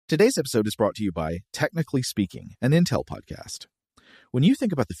Today's episode is brought to you by Technically Speaking, an Intel podcast. When you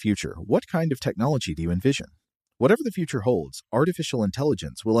think about the future, what kind of technology do you envision? Whatever the future holds, artificial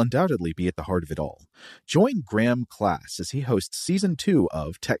intelligence will undoubtedly be at the heart of it all. Join Graham Class as he hosts Season 2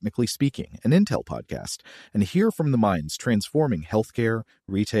 of Technically Speaking, an Intel podcast, and hear from the minds transforming healthcare,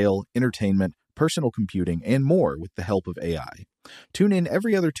 retail, entertainment, personal computing, and more with the help of AI. Tune in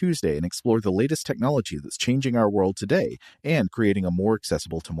every other Tuesday and explore the latest technology that's changing our world today and creating a more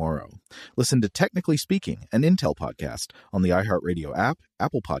accessible tomorrow. Listen to Technically Speaking, an Intel podcast on the iHeartRadio app,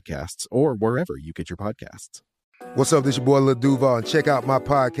 Apple Podcasts, or wherever you get your podcasts. What's up, this your boy Lil Duval, and check out my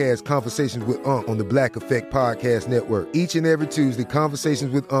podcast, Conversations with Unc, on the Black Effect Podcast Network. Each and every Tuesday,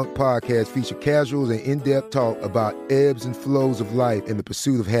 Conversations with Unc podcast feature casuals and in-depth talk about ebbs and flows of life and the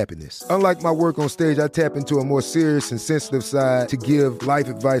pursuit of happiness. Unlike my work on stage, I tap into a more serious and sensitive side to give life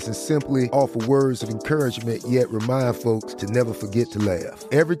advice and simply offer words of encouragement, yet remind folks to never forget to laugh.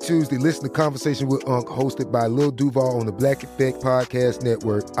 Every Tuesday, listen to Conversations with Unc, hosted by Lil Duval on the Black Effect Podcast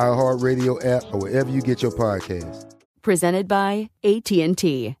Network, iHeartRadio app, or wherever you get your podcasts. Presented by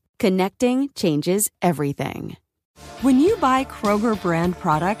AT&T. Connecting changes everything. When you buy Kroger brand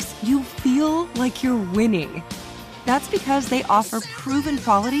products, you feel like you're winning. That's because they offer proven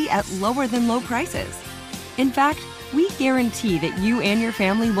quality at lower than low prices. In fact, we guarantee that you and your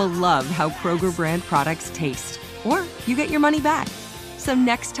family will love how Kroger brand products taste, or you get your money back. So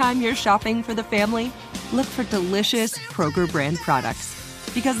next time you're shopping for the family, look for delicious Kroger brand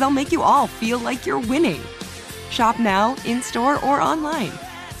products, because they'll make you all feel like you're winning. Shop now, in-store, or online.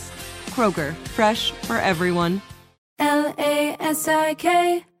 Kroger, fresh for everyone.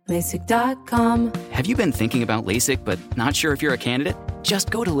 LASIK, LASIK.com. Have you been thinking about LASIK but not sure if you're a candidate? Just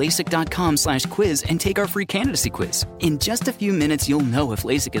go to LASIK.com/quiz and take our free candidacy quiz. In just a few minutes, you'll know if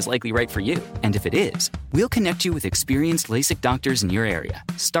LASIK is likely right for you. And if it is, we'll connect you with experienced LASIK doctors in your area.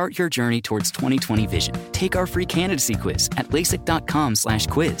 Start your journey towards 20/20 vision. Take our free candidacy quiz at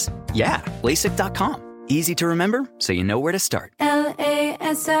LASIK.com/quiz. Yeah, LASIK.com. Easy to remember, so you know where to start.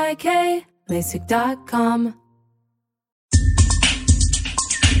 LASIK, LASIK.com.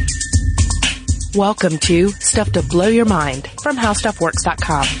 Welcome to Stuff to Blow Your Mind from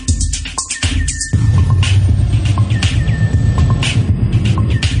HowStuffWorks.com.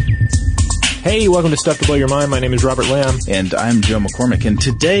 Hey, welcome to Stuff to Blow Your Mind. My name is Robert Lamb. And I'm Joe McCormick. And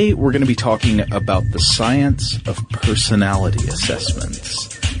today we're going to be talking about the science of personality assessments.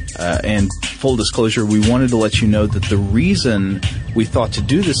 And full disclosure, we wanted to let you know that the reason we thought to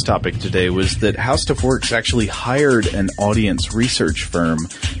do this topic today was that How Stuff Works actually hired an audience research firm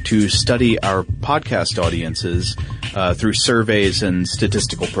to study our podcast audiences through surveys and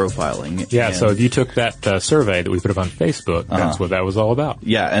statistical profiling. Yeah, and so you took that survey that we put up on Facebook. That's what that was all about.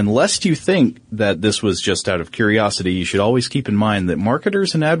 Yeah, and lest you think that this was just out of curiosity, you should always keep in mind that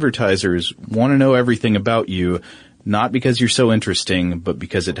marketers and advertisers want to know everything about you, not because you're so interesting, but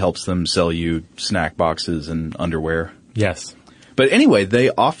because it helps them sell you snack boxes and underwear. Yes. But anyway, they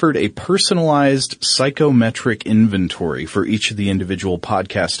offered a personalized psychometric inventory for each of the individual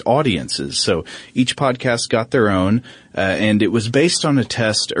podcast audiences. So each podcast got their own, and it was based on a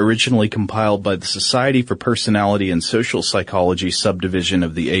test originally compiled by the Society for Personality and Social Psychology subdivision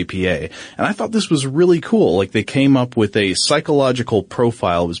of the APA. And I thought this was really cool. Like, they came up with a psychological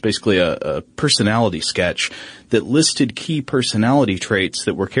profile. It was basically a personality sketch that listed key personality traits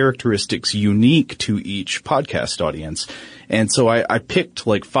that were characteristics unique to each podcast audience. And so I picked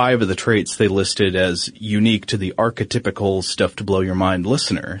like 5 of the traits they listed as unique to the archetypical Stuff to Blow Your Mind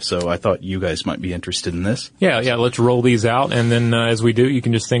listener. So I thought you guys might be interested in this. Yeah, let's roll these out. And then as we do, you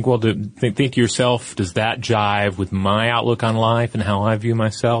can just think, well, think to yourself, does that jive with my outlook on life and how I view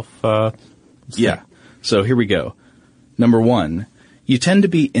myself? Yeah. So here we go. Number 1. You tend to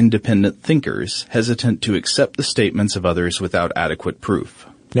be independent thinkers, hesitant to accept the statements of others without adequate proof.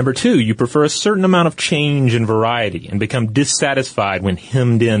 Number 2, you prefer a certain amount of change and variety and become dissatisfied when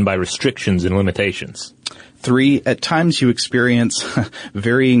hemmed in by restrictions and limitations. 3, at times you experience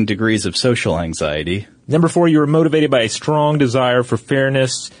varying degrees of social anxiety. Number 4, you are motivated by a strong desire for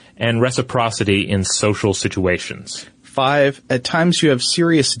fairness and reciprocity in social situations. 5, at times you have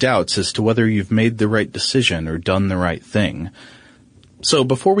serious doubts as to whether you've made the right decision or done the right thing. So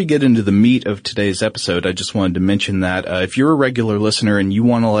before we get into the meat of today's episode, I just wanted to mention that if you're a regular listener and you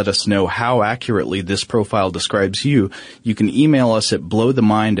want to let us know how accurately this profile describes you, you can email us at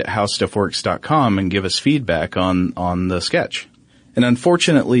blowthemind@howstuffworks.com and give us feedback on the sketch. And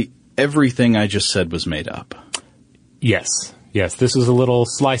unfortunately, everything I just said was made up. Yes, this is a little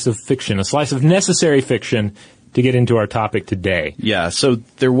slice of fiction, a slice of necessary fiction to get into our topic today. Yeah, so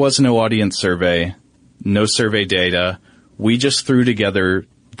there was no audience survey, no survey data. We just threw together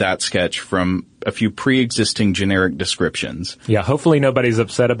that sketch from a few pre-existing generic descriptions. Yeah, hopefully nobody's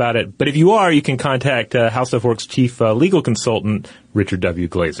upset about it. But if you are, you can contact How Stuff Works chief legal consultant, Richard W.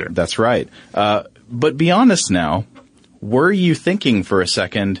 Glazer. That's right. But be honest now. Were you thinking for a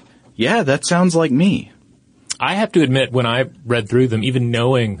second, yeah, that sounds like me? I have to admit, when I read through them, even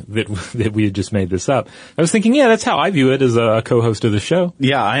knowing that we had just made this up, I was thinking, yeah, that's how I view it as a co-host of the show.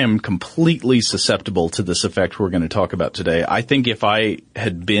 Yeah, I am completely susceptible to this effect we're going to talk about today. I think if I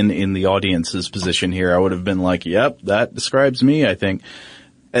had been in the audience's position here, I would have been like, yep, that describes me, I think.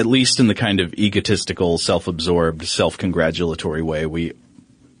 At least in the kind of egotistical, self-absorbed, self-congratulatory way we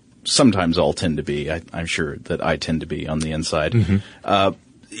sometimes all tend to be. I'm sure that I tend to be on the inside. Mm-hmm.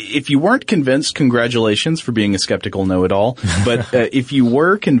 If you weren't convinced, congratulations for being a skeptical know-it-all. But if you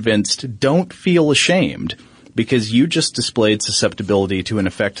were convinced, don't feel ashamed, because you just displayed susceptibility to an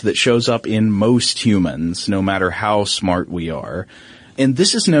effect that shows up in most humans, no matter how smart we are. And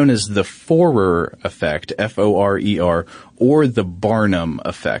this is known as the Forer effect, F-O-R-E-R, or the Barnum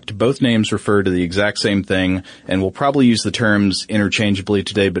effect. Both names refer to the exact same thing, and we'll probably use the terms interchangeably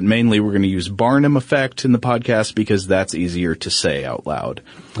today, but mainly we're going to use Barnum effect in the podcast because that's easier to say out loud.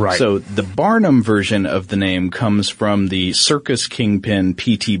 Right. So the Barnum version of the name comes from the circus kingpin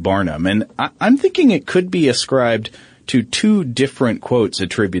P.T. Barnum, and I'm thinking it could be ascribed to two different quotes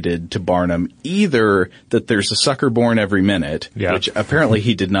attributed to Barnum, either that there's a sucker born every minute, which apparently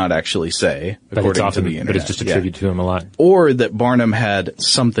he did not actually say, according to the internet. But it's just attributed to him a lot. Or that Barnum had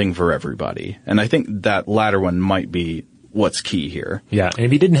something for everybody. And I think that latter one might be what's key here. Yeah, and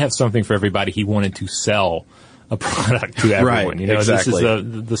if he didn't have something for everybody, he wanted to sell a product to everyone. Right, you know, exactly. This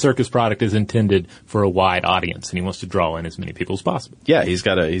is the circus product is intended for a wide audience, and he wants to draw in as many people as possible. Yeah, he's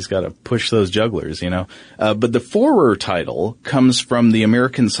got to push those jugglers, you know. But the Forer title comes from the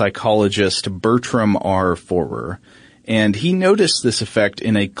American psychologist Bertram R. Forer. And he noticed this effect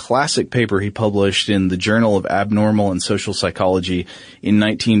in a classic paper he published in the Journal of Abnormal and Social Psychology in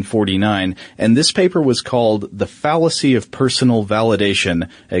 1949. And this paper was called The Fallacy of Personal Validation,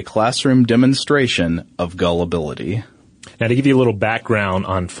 a Classroom Demonstration of Gullibility. Now, to give you a little background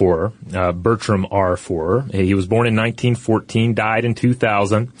on Forer, Bertram R. Forer, he was born in 1914, died in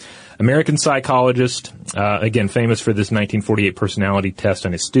 2000. American psychologist, again, famous for this 1948 personality test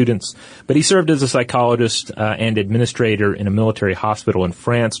on his students, but he served as a psychologist and administrator in a military hospital in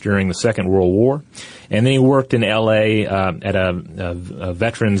France during the Second World War. And then he worked in L.A. At a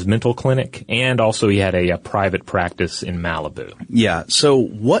veterans mental clinic, and also he had a private practice in Malibu. Yeah, so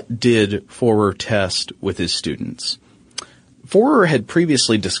what did Forer test with his students? Forer had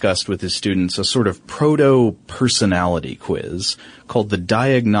previously discussed with his students a sort of proto-personality quiz called the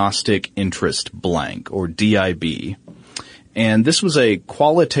Diagnostic Interest Blank, or DIB. And this was a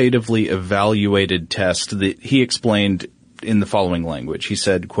qualitatively evaluated test that he explained in the following language. He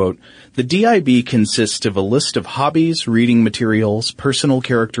said, quote, "The DIB consists of a list of hobbies, reading materials, personal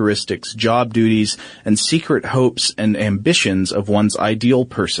characteristics, job duties, and secret hopes and ambitions of one's ideal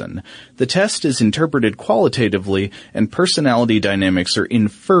person. The test is interpreted qualitatively, and personality dynamics are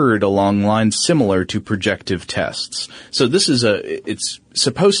inferred along lines similar to projective tests." So this is it's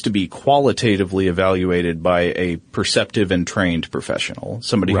supposed to be qualitatively evaluated by a perceptive and trained professional,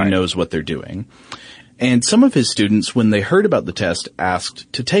 somebody who knows what they're doing. And some of his students, when they heard about the test,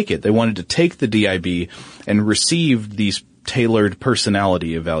 asked to take it. They wanted to take the DIB and receive these tailored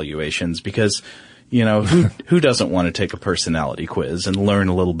personality evaluations because, you know, who doesn't want to take a personality quiz and learn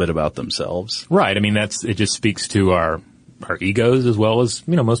a little bit about themselves? Right. I mean, it just speaks to our egos as well as,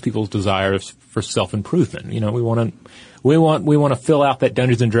 you know, most people's desires for self-improvement. You know, we want to fill out that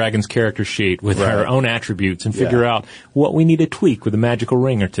Dungeons and Dragons character sheet with our own attributes and figure out what we need to tweak with a magical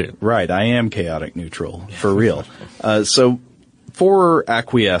ring or two. Right. I am chaotic neutral, for real. So Forer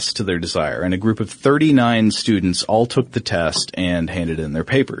acquiesced to their desire, and a group of 39 students all took the test and handed in their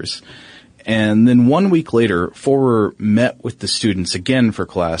papers. And then 1 week later, Forer met with the students again for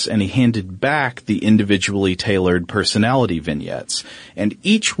class, and he handed back the individually tailored personality vignettes. And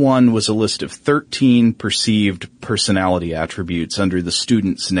each one was a list of 13 perceived personality attributes under the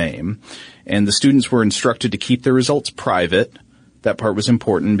student's name. And the students were instructed to keep their results private. That part was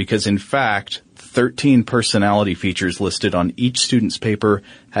important because, in fact, 13 personality features listed on each student's paper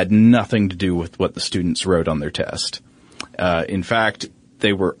had nothing to do with what the students wrote on their test. In fact,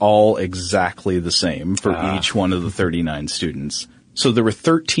 they were all exactly the same for each one of the 39 students. So there were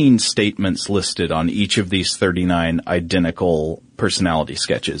 13 statements listed on each of these 39 identical personality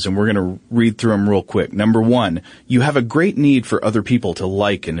sketches, and we're going to read through them real quick. Number 1, you have a great need for other people to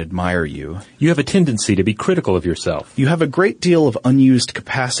like and admire you. You have a tendency to be critical of yourself. You have a great deal of unused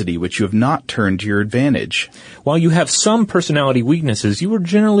capacity which you have not turned to your advantage. While you have some personality weaknesses, you are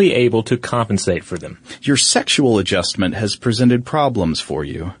generally able to compensate for them. Your sexual adjustment has presented problems for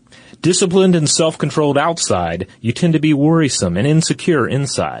you. Disciplined and self-controlled outside, you tend to be worrisome and insecure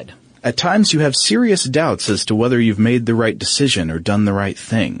inside. At times you have serious doubts as to whether you've made the right decision or done the right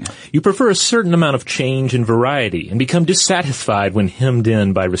thing. You prefer a certain amount of change and variety and become dissatisfied when hemmed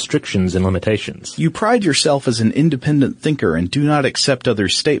in by restrictions and limitations. You pride yourself as an independent thinker and do not accept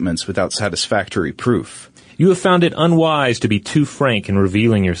others' statements without satisfactory proof. You have found it unwise to be too frank in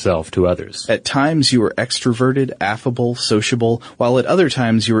revealing yourself to others. At times you are extroverted, affable, sociable, while at other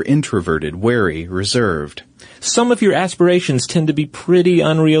times you are introverted, wary, reserved. Some of your aspirations tend to be pretty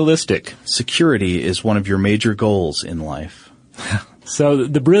unrealistic. Security is one of your major goals in life. So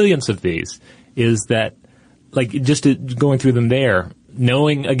the brilliance of these is that, like, just going through them there,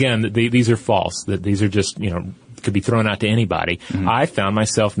 knowing, again, that these are false, that these are just, could be thrown out to anybody. Mm-hmm. I found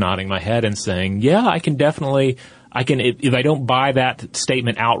myself nodding my head and saying, yeah, I can, if I don't buy that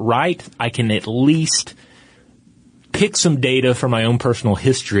statement outright, I can at least pick some data from my own personal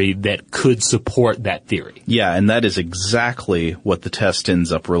history that could support that theory. Yeah, and that is exactly what the test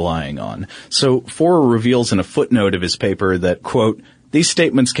ends up relying on. So Forer reveals in a footnote of his paper that, quote, these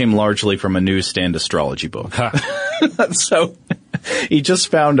statements came largely from a newsstand astrology book. So he just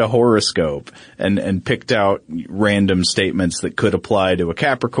found a horoscope and picked out random statements that could apply to a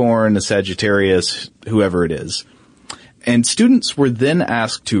Capricorn, a Sagittarius, whoever it is. And students were then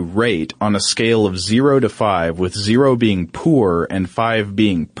asked to rate on a scale of 0 to 5, with 0 being poor and 5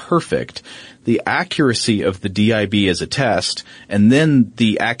 being perfect, the accuracy of the DIB as a test, and then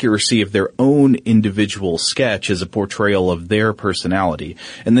the accuracy of their own individual sketch as a portrayal of their personality.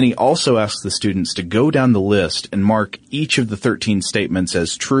 And then he also asked the students to go down the list and mark each of the 13 statements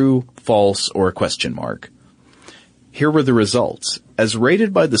as true, false, or a question mark. Here were the results. As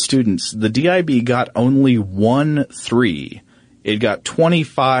rated by the students, the DIB got only 1 3. It got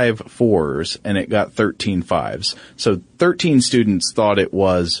 25 4s, and it got 13 5s. So 13 students thought it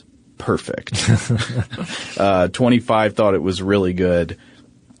was perfect. 25 thought it was really good,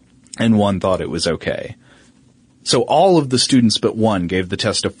 and 1 thought it was okay. So all of the students but 1 gave the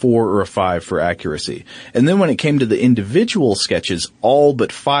test a 4 or a 5 for accuracy. And then when it came to the individual sketches, all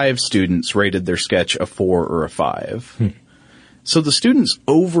but 5 students rated their sketch a 4 or a 5. So the students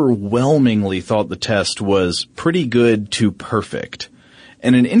overwhelmingly thought the test was pretty good to perfect.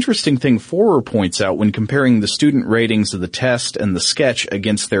 And an interesting thing Forer points out when comparing the student ratings of the test and the sketch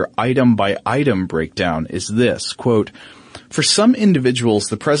against their item-by-item breakdown is this, quote, for some individuals,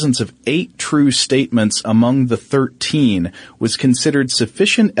 the presence of 8 true statements among the 13 was considered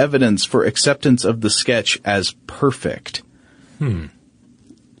sufficient evidence for acceptance of the sketch as perfect.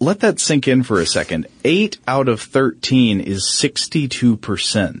 Let that sink in for a second. 8 out of 13 is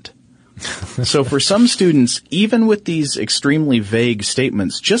 62%. So for some students, even with these extremely vague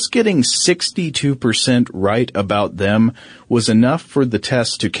statements, just getting 62% right about them was enough for the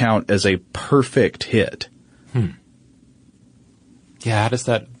test to count as a perfect hit. Yeah, how does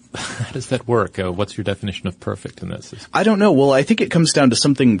that work? What's your definition of perfect in this? I don't know. Well, I think it comes down to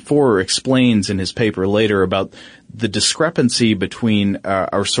something Forer explains in his paper later about the discrepancy between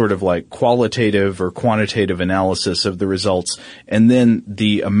our sort of like qualitative or quantitative analysis of the results and then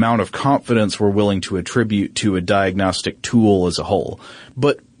the amount of confidence we're willing to attribute to a diagnostic tool as a whole.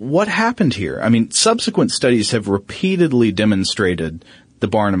 But what happened here? I mean, subsequent studies have repeatedly demonstrated the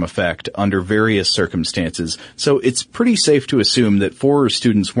Barnum effect under various circumstances, so it's pretty safe to assume that Forer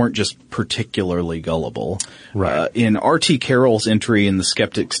students weren't just particularly gullible. Right. In R.T. Carroll's entry in the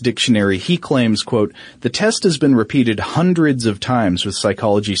Skeptics Dictionary, he claims, quote, the test has been repeated hundreds of times with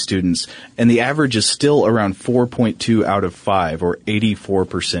psychology students, and the average is still around 4.2 out of 5, or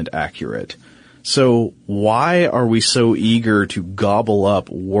 84% accurate. So why are we so eager to gobble up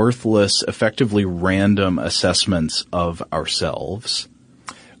worthless, effectively random assessments of ourselves?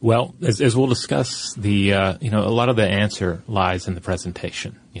 Well, as we'll discuss, a lot of the answer lies in the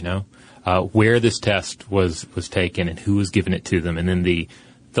presentation, where this test was taken and who was giving it to them, and then the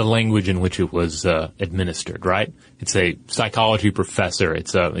language in which it was administered, right? It's a psychology professor.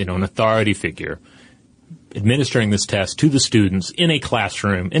 It's an authority figure administering this test to the students in a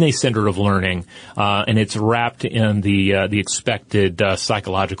classroom, in a center of learning, and it's wrapped in the expected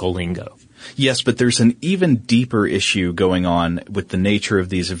psychological lingo. Yes, but there's an even deeper issue going on with the nature of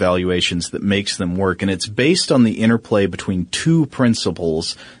these evaluations that makes them work, and it's based on the interplay between 2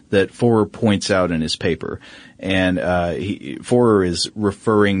 principles that Forer points out in his paper. And Forer is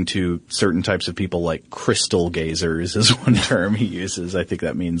referring to certain types of people like crystal gazers is one term he uses. I think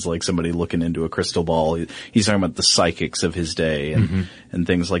that means like somebody looking into a crystal ball. He's talking about the psychics of his day and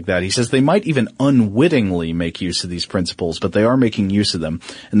things like that. He says they might even unwittingly make use of these principles, but they are making use of them.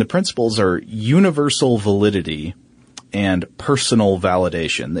 And the principles are universal validity and personal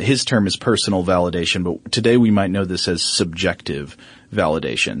validation. His term is personal validation, but today we might know this as subjective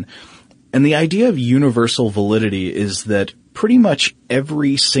validation. And the idea of universal validity is that pretty much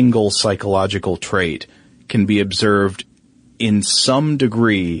every single psychological trait can be observed in some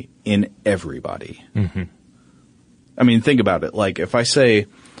degree in everybody. Mm-hmm. I mean, think about it. Like if I say,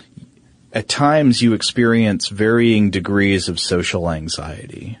 at times you experience varying degrees of social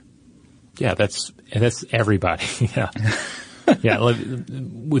anxiety. Yeah, that's everybody. Yeah. Yeah,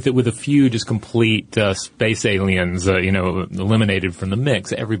 with a few just complete space aliens, eliminated from the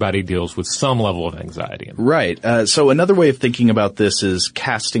mix, everybody deals with some level of anxiety. Right. So another way of thinking about this is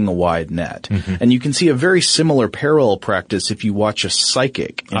casting a wide net. Mm-hmm. And you can see a very similar parallel practice if you watch a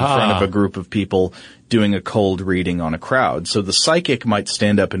psychic in front of a group of people doing a cold reading on a crowd. So the psychic might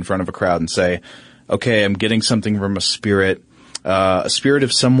stand up in front of a crowd and say, okay, I'm getting something from a spirit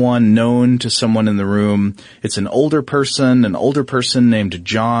of someone known to someone in the room. It's an older person named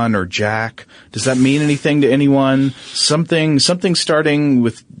John or Jack. Does that mean anything to anyone? Something starting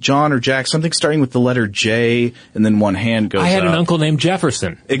with John or Jack, something starting with the letter J, and then one hand goes up. I had an uncle named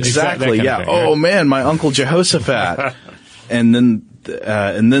Jefferson. Exactly, yeah. Thing, oh right? Man, my Uncle Jehoshaphat. And then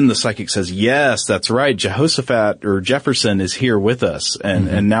the psychic says, yes, that's right. Jehoshaphat or Jefferson is here with us.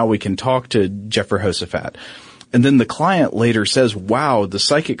 And now we can talk to Jehoshaphat. And then the client later says, wow, the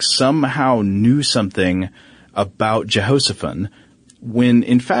psychic somehow knew something about Jehoshaphat, when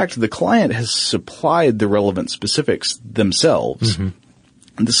in fact the client has supplied the relevant specifics themselves.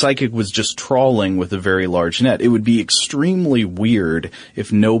 Mm-hmm. The psychic was just trawling with a very large net. It would be extremely weird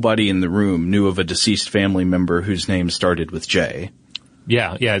if nobody in the room knew of a deceased family member whose name started with J.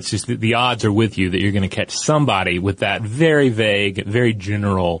 Yeah, it's just the odds are with you that you're going to catch somebody with that very vague, very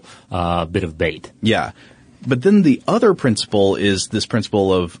general bit of bait. Yeah. But then the other principle is this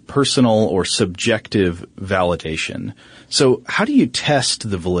principle of personal or subjective validation. So how do you test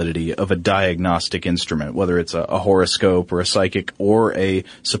the validity of a diagnostic instrument, whether it's a horoscope or a psychic or a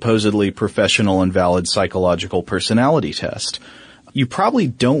supposedly professional and valid psychological personality test? You probably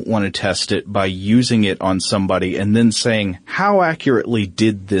don't want to test it by using it on somebody and then saying, how accurately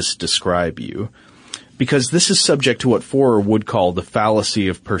did this describe you? Because this is subject to what Forer would call the fallacy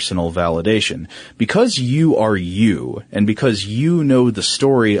of personal validation. Because you are you, and because you know the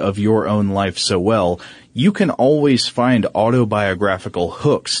story of your own life so well, you can always find autobiographical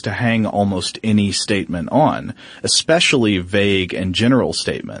hooks to hang almost any statement on, especially vague and general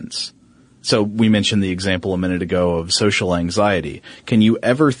statements. So we mentioned the example a minute ago of social anxiety. Can you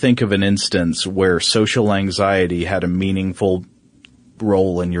ever think of an instance where social anxiety had a meaningful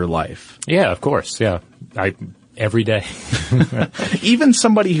role in your life? Yeah, of course. Yeah. Every day. Even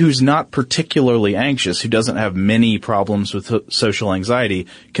somebody who's not particularly anxious, who doesn't have many problems with social anxiety,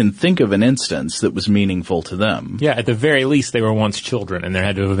 can think of an instance that was meaningful to them. Yeah, at the very least, they were once children, and there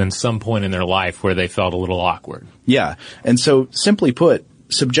had to have been some point in their life where they felt a little awkward. Yeah. And so, simply put,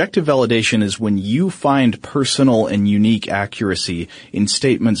 subjective validation is when you find personal and unique accuracy in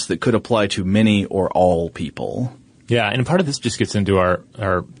statements that could apply to many or all people. Yeah, and part of this just gets into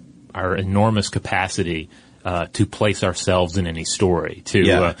our enormous capacity to place ourselves in any story,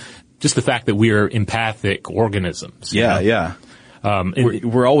 just the fact that we are empathic organisms. Yeah.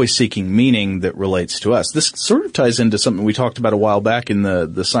 We're always seeking meaning that relates to us. This sort of ties into something we talked about a while back in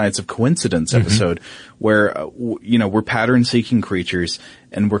the Science of Coincidence episode, where, we're pattern-seeking creatures,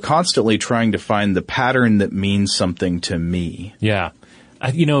 and we're constantly trying to find the pattern that means something to me. Yeah.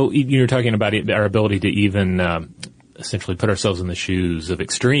 You're talking about our ability to even essentially put ourselves in the shoes of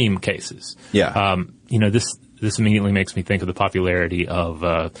extreme cases. Yeah. This immediately makes me think of the popularity of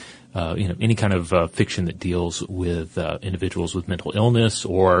any kind of fiction that deals with individuals with mental illness,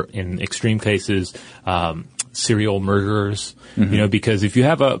 or in extreme cases, serial murderers. Mm-hmm. Because if you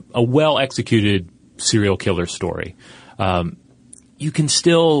have a well executed serial killer story, you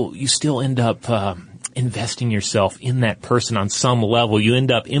still end up investing yourself in that person on some level. You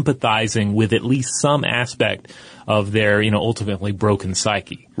end up empathizing with at least some aspect of their, ultimately broken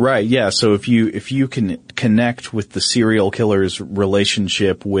psyche. Right, yeah. So if you can connect with the serial killer's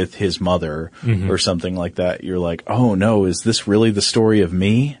relationship with his mother or something like that, you're like, oh no, is this really the story of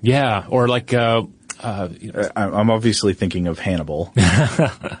me? Yeah, or like, I'm obviously thinking of Hannibal.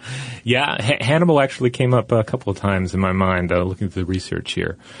 Yeah, Hannibal actually came up a couple of times in my mind, looking through the research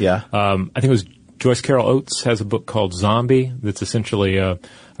here. Yeah. I think it was Joyce Carol Oates has a book called Zombie that's essentially a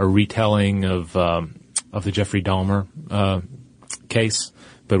retelling of the Jeffrey Dahmer case,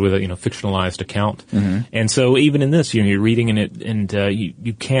 but with a fictionalized account. Mm-hmm. And so even in this, you're reading in it, and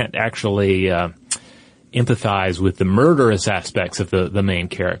you can't actually empathize with the murderous aspects of the main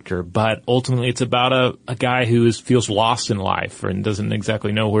character, but ultimately it's about a guy who feels lost in life and doesn't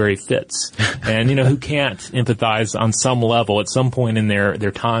exactly know where he fits, and who can't empathize on some level at some point in their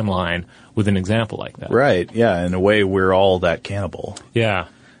timeline with an example like that. Right. Yeah. In a way, we're all that cannibal. Yeah.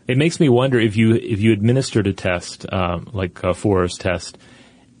 It makes me wonder if you administered a test like Forer's test,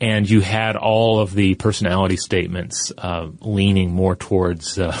 and you had all of the personality statements leaning more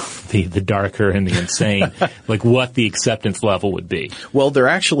towards the darker and the insane, like what the acceptance level would be. Well, there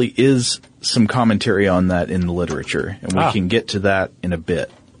actually is some commentary on that in the literature, and we can get to that in a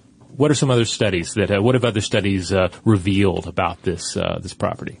bit. What are some other studies what have other studies revealed about this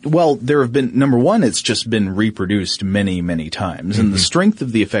property? Well, there have been, number one, it's just been reproduced many, many times. Mm-hmm. And the strength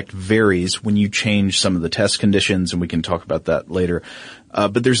of the effect varies when you change some of the test conditions, and we can talk about that later.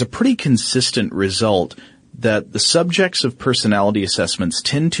 But there's a pretty consistent result that the subjects of personality assessments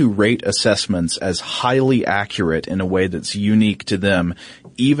tend to rate assessments as highly accurate in a way that's unique to them,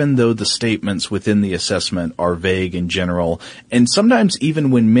 even though the statements within the assessment are vague and general, and sometimes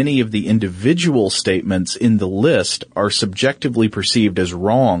even when many of the individual statements in the list are subjectively perceived as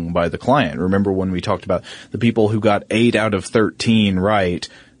wrong by the client. Remember when we talked about the people who got 8 out of 13 right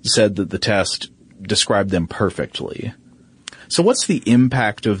said that the test described them perfectly. So what's the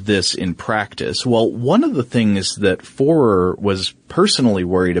impact of this in practice? Well, one of the things that Forer was personally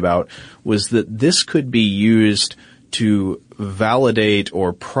worried about was that this could be used to validate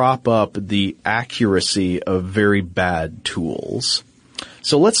or prop up the accuracy of very bad tools.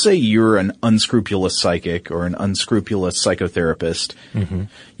 So let's say you're an unscrupulous psychic or an unscrupulous psychotherapist. Mm-hmm.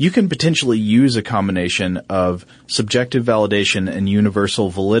 You can potentially use a combination of subjective validation and universal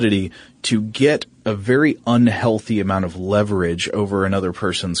validity to get a very unhealthy amount of leverage over another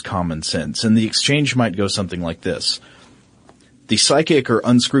person's common sense. And the exchange might go something like this. The psychic or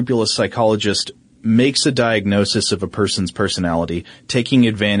unscrupulous psychologist makes a diagnosis of a person's personality, taking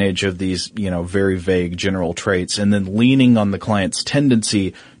advantage of these, very vague general traits, and then leaning on the client's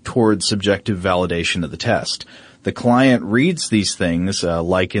tendency towards subjective validation of the test. The client reads these things,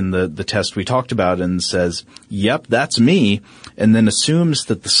 like in the test we talked about, and says, yep, that's me, and then assumes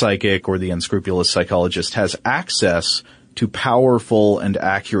that the psychic or the unscrupulous psychologist has access to powerful and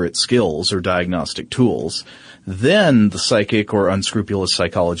accurate skills or diagnostic tools. Then the psychic or unscrupulous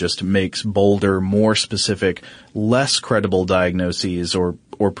psychologist makes bolder, more specific, less credible diagnoses or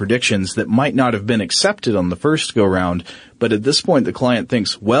predictions that might not have been accepted on the first go-round, but at this point the client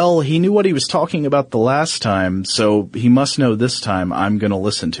thinks, well, he knew what he was talking about the last time, so he must know this time. I'm going to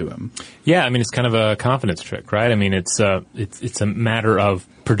listen to him. Yeah, I mean, it's kind of a confidence trick, right? I mean, it's a matter of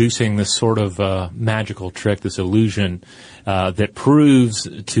producing this sort of magical trick, this illusion that proves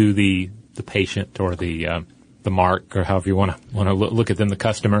to the patient or the mark, or however you want to look at them, the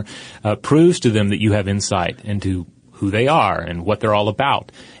customer, proves to them that you have insight into who they are and what they're all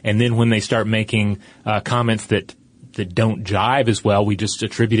about. And then when they start making comments that don't jive as well, we just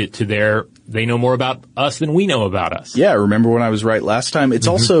attribute it to they know more about us than we know about us. Yeah, remember when I was right last time? It's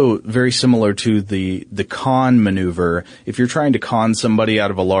also very similar to the con maneuver. If you're trying to con somebody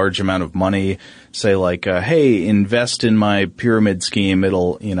out of a large amount of money, say like, hey, invest in my pyramid scheme,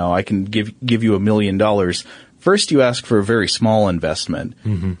 I can give you $1 million. First, you ask for a very small investment,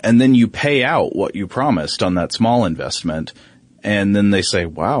 and then you pay out what you promised on that small investment, and then they say,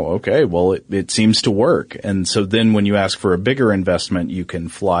 wow, okay, well, it seems to work. And so then when you ask for a bigger investment, you can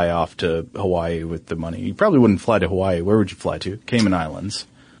fly off to Hawaii with the money. You probably wouldn't fly to Hawaii. Where would you fly to? Cayman Islands.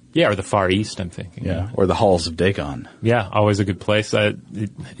 Yeah, or the Far East, I'm thinking. Yeah, or the halls of Dagon. Yeah, always a good place.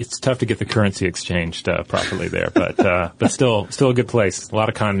 It's tough to get the currency exchanged properly there, but still a good place. A lot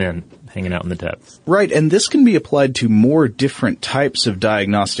of con men hanging out in the depths. Right, and this can be applied to more different types of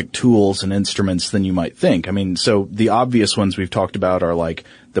diagnostic tools and instruments than you might think. I mean, so the obvious ones we've talked about are like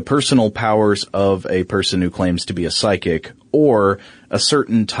the personal powers of a person who claims to be a psychic, or a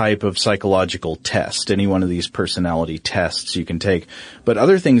certain type of psychological test, any one of these personality tests you can take. But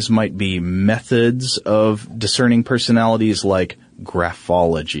other things might be methods of discerning personalities like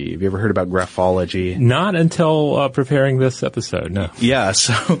graphology. Have you ever heard about graphology? Not until preparing this episode, no. Yeah,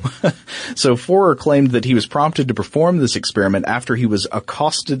 so Forer claimed that he was prompted to perform this experiment after he was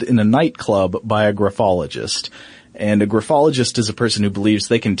accosted in a nightclub by a graphologist. And a graphologist is a person who believes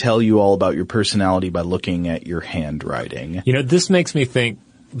they can tell you all about your personality by looking at your handwriting. You know, this makes me think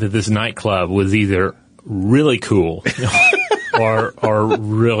that this nightclub was either really cool or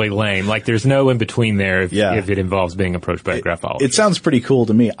really lame. Like, there's no in between there if it involves being approached by a graphologist. It sounds pretty cool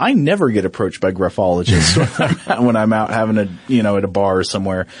to me. I never get approached by graphologists when I'm out having at a bar or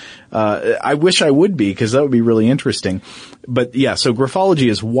somewhere. I wish I would be, because that would be really interesting. But yeah, so graphology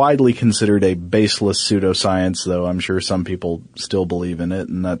is widely considered a baseless pseudoscience, though I'm sure some people still believe in it,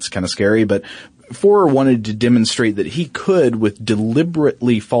 and that's kind of scary. But Forer wanted to demonstrate that he could, with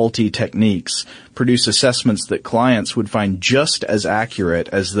deliberately faulty techniques, produce assessments that clients would find just as accurate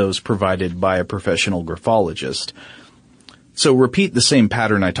as those provided by a professional graphologist. So repeat the same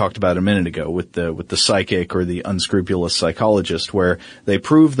pattern I talked about a minute ago with the psychic or the unscrupulous psychologist, where they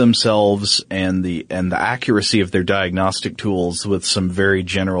prove themselves and the accuracy of their diagnostic tools with some very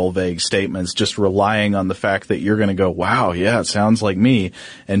general, vague statements, just relying on the fact that you're going to go, wow, yeah, it sounds like me,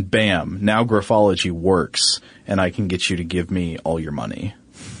 and bam, now graphology works, and I can get you to give me all your money.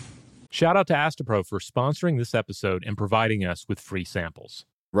 Shout out to Astepro for sponsoring this episode and providing us with free samples.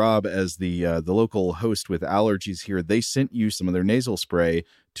 Rob, as the local host with allergies here, they sent you some of their nasal spray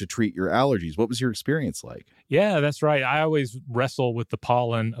to treat your allergies. What was your experience like? Yeah, that's right. I always wrestle with the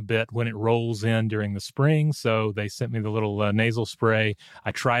pollen a bit when it rolls in during the spring, so they sent me the little nasal spray.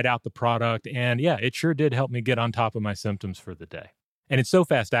 I tried out the product, and yeah, it sure did help me get on top of my symptoms for the day. And it's so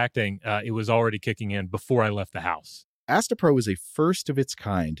fast-acting, it was already kicking in before I left the house. Astepro is a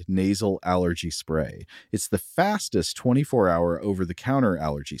first-of-its-kind nasal allergy spray. It's the fastest 24-hour over-the-counter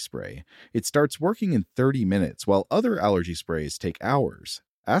allergy spray. It starts working in 30 minutes, while other allergy sprays take hours.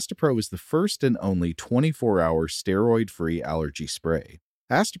 Astepro is the first and only 24-hour steroid-free allergy spray.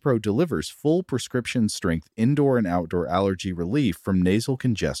 Astepro delivers full prescription-strength indoor and outdoor allergy relief from nasal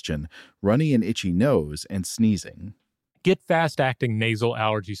congestion, runny and itchy nose, and sneezing. Get fast-acting nasal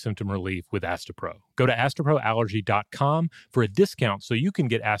allergy symptom relief with Astepro. Go to asteproallergy.com for a discount so you can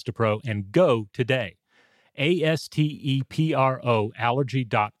get Astepro and go today. ASTEPRO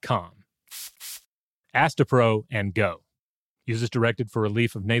allergy.com. Astepro and go. Use as directed for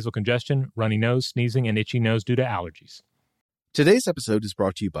relief of nasal congestion, runny nose, sneezing, and itchy nose due to allergies. Today's episode is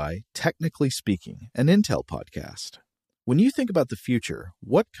brought to you by Technically Speaking, an Intel podcast. When you think about the future,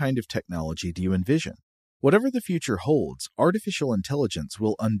 what kind of technology do you envision? Whatever the future holds, artificial intelligence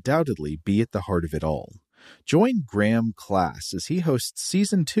will undoubtedly be at the heart of it all. Join Graham Class as he hosts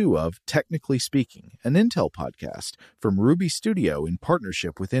Season 2 of Technically Speaking, an Intel podcast from Ruby Studio in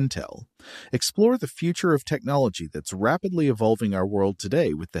partnership with Intel. Explore the future of technology that's rapidly evolving our world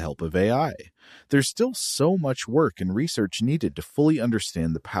today with the help of AI. There's still so much work and research needed to fully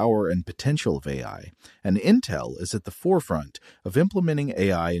understand the power and potential of AI, and Intel is at the forefront of implementing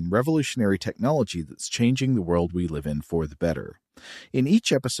AI in revolutionary technology that's changing the world we live in for the better. In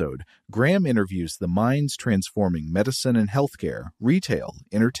each episode, Graham interviews the minds transforming medicine and healthcare, retail,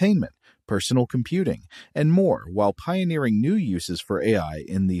 entertainment, personal computing, and more while pioneering new uses for AI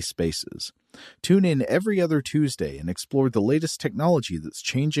in these spaces. Tune in every other Tuesday and explore the latest technology that's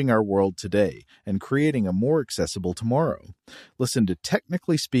changing our world today and creating a more accessible tomorrow. Listen to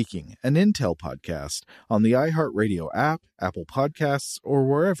Technically Speaking, an Intel podcast on the iHeartRadio app, Apple Podcasts, or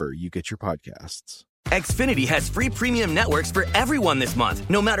wherever you get your podcasts. Xfinity has free premium networks for everyone this month,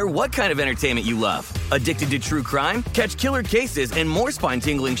 no matter what kind of entertainment you love. Addicted to true crime? Catch killer cases and more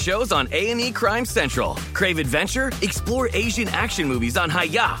spine-tingling shows on A&E Crime Central. Crave adventure? Explore Asian action movies on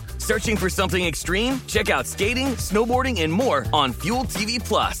Hi-Ya. Searching for something extreme? Check out skating, snowboarding, and more on Fuel TV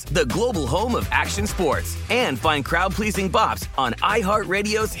Plus, the global home of action sports. And find crowd-pleasing bops on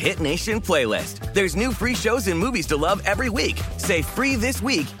iHeartRadio's Hit Nation playlist. There's new free shows and movies to love every week. Say free this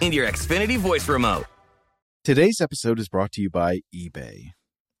week in your Xfinity voice remote. Today's episode is brought to you by eBay.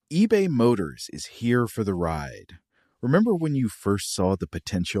 eBay Motors is here for the ride. Remember when you first saw the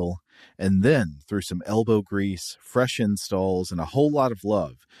potential? And then, through some elbow grease, fresh installs, and a whole lot of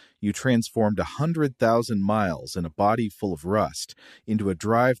love, you transformed 100,000 miles and a body full of rust into a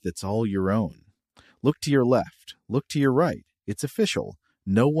drive that's all your own. Look to your left. Look to your right. It's official.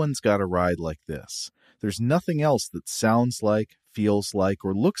 No one's got a ride like this. There's nothing else that sounds like, feels like,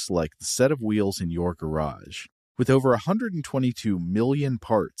 or looks like the set of wheels in your garage. With over 122 million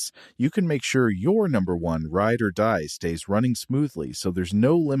parts, you can make sure your number one ride or die stays running smoothly, so there's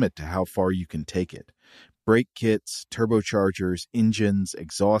no limit to how far you can take it. Brake kits, turbochargers, engines,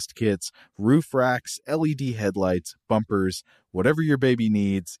 exhaust kits, roof racks, LED headlights, bumpers, whatever your baby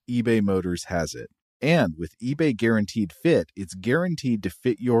needs, eBay Motors has it. And with eBay Guaranteed Fit, it's guaranteed to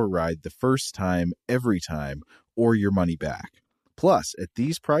fit your ride the first time, every time, or your money back. Plus, at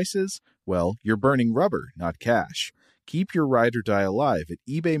these prices, well, you're burning rubber, not cash. Keep your ride or die alive at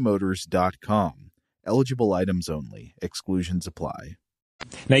ebaymotors.com. Eligible items only. Exclusions apply.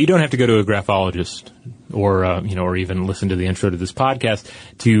 Now, you don't have to go to a graphologist or even listen to the intro to this podcast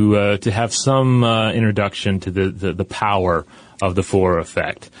to have some introduction to the power of the Forer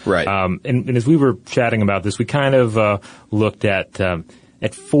effect. Right. And as we were chatting about this, we kind of looked at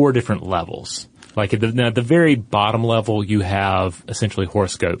 4 different levels. Like at the very bottom level, you have essentially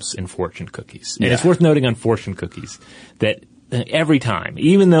horoscopes and fortune cookies. And it's worth noting on fortune cookies that every time,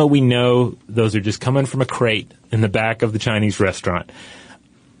 even though we know those are just coming from a crate in the back of the Chinese restaurant,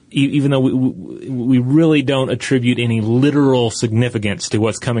 even though we really don't attribute any literal significance to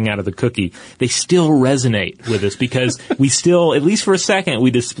what's coming out of the cookie, they still resonate with us because we still, at least for a second,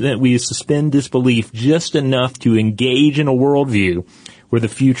 we suspend disbelief just enough to engage in a worldview where the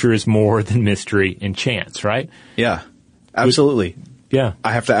future is more than mystery and chance, right? Yeah, absolutely. Yeah.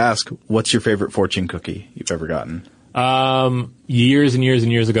 I have to ask, what's your favorite fortune cookie you've ever gotten? Years and years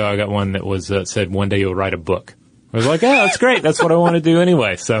and years ago, I got one that was said, "One day you'll write a book." I was like, "Oh, that's great. That's what I want to do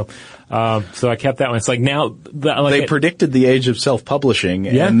anyway." So I kept that one. It's like now they predicted the age of self-publishing,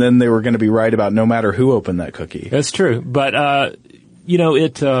 and then they were going to be right about no matter who opened that cookie. That's true, but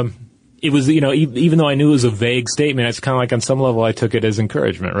it was, even though I knew it was a vague statement, it's kind of like on some level I took it as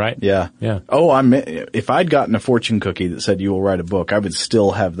encouragement, right? Yeah. Yeah. Oh, if I'd gotten a fortune cookie that said you will write a book, I would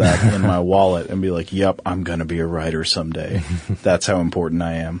still have that in my wallet and be like, yep, I'm going to be a writer someday. That's how important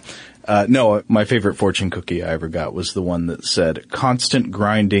I am. No, my favorite fortune cookie I ever got was the one that said, constant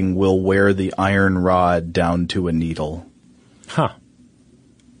grinding will wear the iron rod down to a needle. Huh.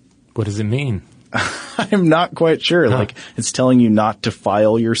 What does it mean? I'm not quite sure. Huh. Like, it's telling you not to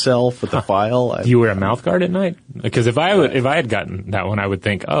file yourself with a file. Do you wear a mouth guard at night? Because if I had gotten that one, I would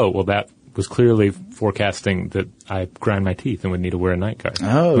think, oh, well, that was clearly forecasting that I grind my teeth and would need to wear a night guard.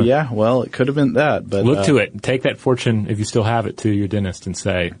 Oh, yeah. Well, it could have been that. But look to it. Take that fortune, if you still have it, to your dentist and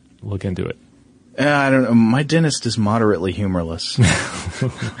say, look into it. I don't know. My dentist is moderately humorless.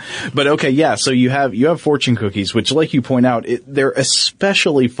 But okay, yeah, so you have fortune cookies, which, like you point out, they're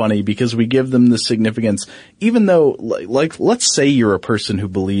especially funny because we give them the significance, even though, like, let's say you're a person who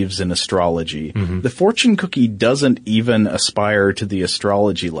believes in astrology. Mm-hmm. The fortune cookie doesn't even aspire to the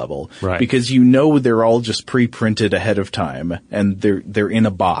astrology level. Right. Because they're all just pre-printed ahead of time, and they're in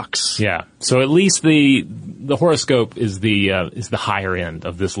a box. Yeah. So at least the horoscope is the higher end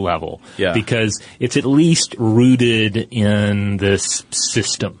of this level. Yeah. Because it's at least rooted in this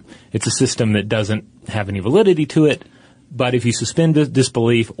system. It's a system that doesn't have any validity to it, but if you suspend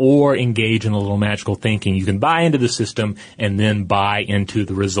disbelief or engage in a little magical thinking, you can buy into the system and then buy into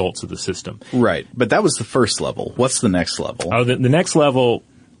the results of the system. Right. But that was the first level. What's the next level? Oh, the next level,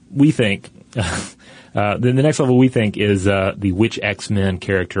 we think... the next level we think is the which X-Men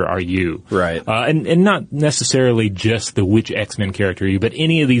character are you? Right. And not necessarily just the which X-Men character are you, but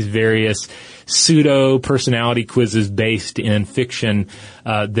any of these various pseudo personality quizzes based in fiction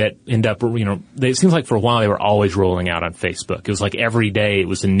that end up, it seems like for a while they were always rolling out on Facebook. It was like every day it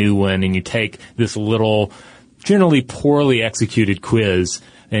was a new one, and you take this little, generally poorly executed quiz,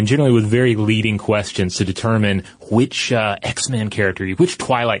 and generally with very leading questions to determine which X-Men character are you, which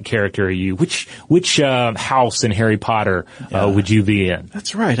Twilight character are you, which house in Harry Potter would you be in?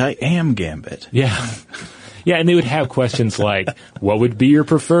 That's right, I am Gambit. Yeah. Yeah, and they would have questions like, what would be your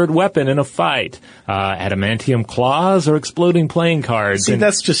preferred weapon in a fight? Adamantium claws or exploding playing cards? See,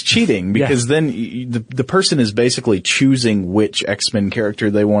 that's just cheating, because then the person is basically choosing which X-Men character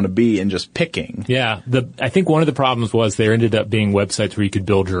they want to be and just picking. Yeah, I think one of the problems was there ended up being websites where you could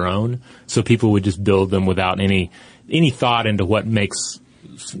build your own, so people would just build them without any thought into what makes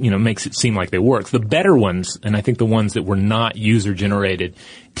it seem like they work. The better ones, and I think the ones that were not user-generated,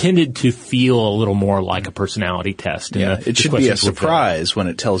 tended to feel a little more like a personality test. Yeah, it should be a surprise when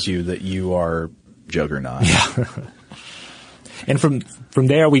it tells you that you are Juggernaut. Yeah. And from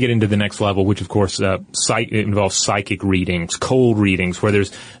there we get into the next level, which of course it involves psychic readings, cold readings, where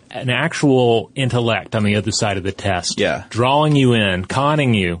there's an actual intellect on the other side of the test, drawing you in,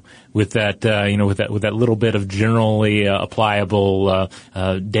 conning you with that, with that little bit of generally applicable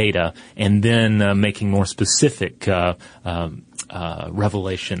data, and then making more specific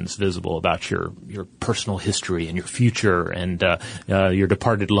revelations visible about your personal history and your future and your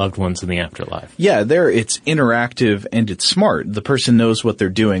departed loved ones in the afterlife. Yeah, it's interactive and it's smart. The person knows what they're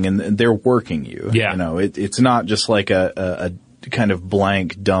doing and they're working you. Yeah. It's not just like a kind of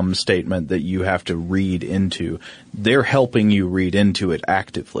blank, dumb statement that you have to read into. They're helping you read into it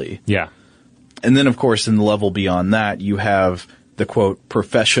actively. Yeah. And then, of course, in the level beyond that, you have the, quote,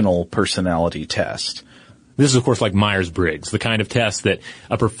 professional personality test. This is, of course, like Myers-Briggs, the kind of test that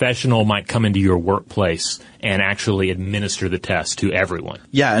a professional might come into your workplace and actually administer the test to everyone.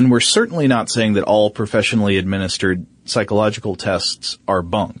 Yeah, and we're certainly not saying that all professionally administered psychological tests are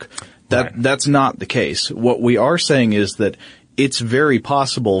bunk. That's not the case. What we are saying is that it's very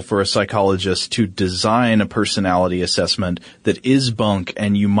possible for a psychologist to design a personality assessment that is bunk,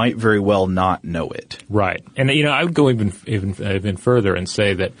 and you might very well not know it. Right. And, I would go even further and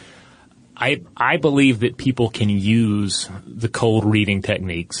say that I believe that people can use the cold reading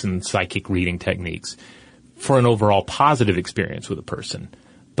techniques and psychic reading techniques for an overall positive experience with a person.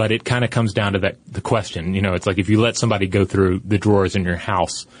 But it kind of comes down to the question, it's like if you let somebody go through the drawers in your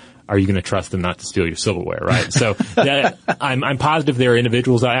house, are you going to trust them not to steal your silverware, right? So I'm positive there are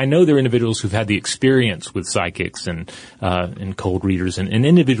individuals. I know there are individuals who've had the experience with psychics and cold readers and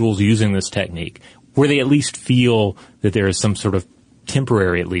individuals using this technique where they at least feel that there is some sort of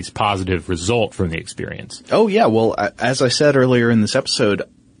temporary, at least, positive result from the experience. Oh, yeah. Well, as I said earlier in this episode,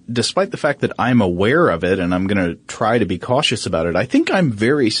 despite the fact that I'm aware of it and I'm going to try to be cautious about it, I think I'm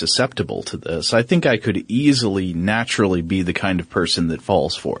very susceptible to this. I think I could easily, naturally be the kind of person that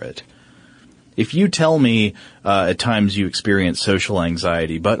falls for it. If you tell me at times you experience social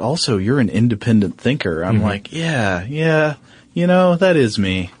anxiety, but also you're an independent thinker, I'm like, yeah, that is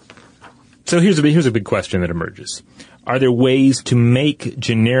me. So here's a big question that emerges. Are there ways to make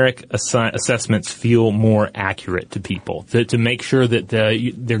generic assessments feel more accurate to people, to make sure that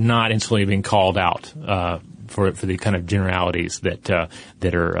they're not instantly being called out for the kind of generalities that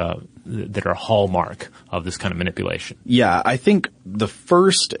are hallmark of this kind of manipulation? Yeah, I think the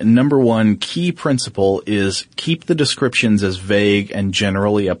first number one key principle is keep the descriptions as vague and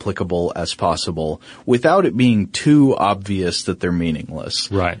generally applicable as possible without it being too obvious that they're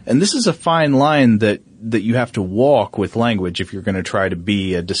meaningless. Right. And this is a fine line that you have to walk with language if you're going to try to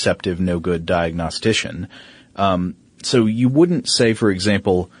be a deceptive, no-good diagnostician. So you wouldn't say, for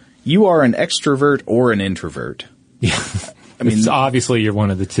example, you are an extrovert or an introvert. Yeah. I mean, obviously you're one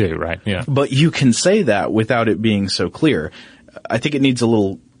of the two, right? Yeah. But you can say that without it being so clear. I think it needs a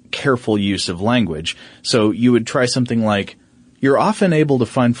little careful use of language. So you would try something like, you're often able to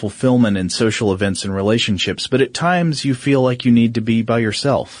find fulfillment in social events and relationships, but at times you feel like you need to be by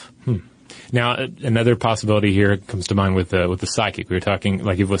yourself. Now, another possibility here comes to mind with the psychic. We were talking,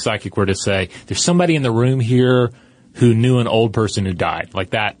 like if a psychic were to say, there's somebody in the room here who knew an old person who died. Like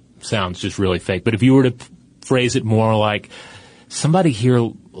that sounds just really fake. But if you were to phrase it more like, somebody here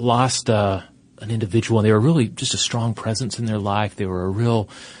lost an individual and they were really just a strong presence in their life. They were a real,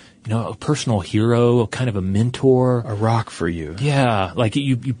 a personal hero, kind of a mentor. A rock for you. Yeah. Like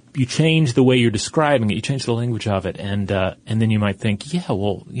you change the way you're describing it. You change the language of it. And then you might think, yeah,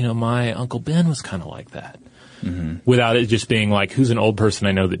 well, my Uncle Ben was kind of like that. Mm-hmm. Without it just being like, who's an old person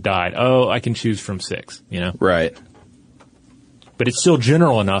I know that died? Oh, I can choose from 6, Right. But it's still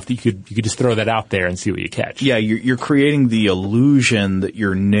general enough that you could just throw that out there and see what you catch. Yeah, you're creating the illusion that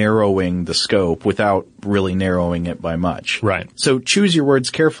you're narrowing the scope without really narrowing it by much. Right. So choose your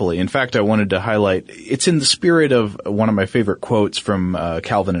words carefully. In fact, I wanted to highlight, it's in the spirit of one of my favorite quotes from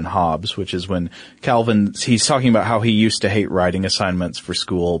Calvin and Hobbes, which is when he's talking about how he used to hate writing assignments for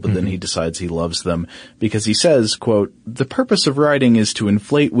school, but then he decides he loves them because he says, quote, "The purpose of writing is to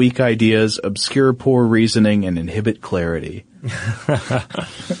inflate weak ideas, obscure poor reasoning, and inhibit clarity."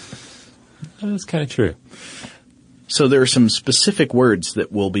 That's kind of true. So there are some specific words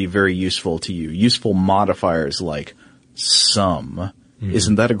that will be very useful to you. Useful modifiers like some. Mm-hmm.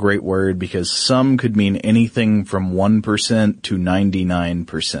 Isn't that a great word? Because some could mean anything from 1% to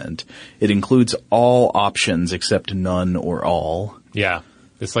 99%. It includes all options except none or all. Yeah.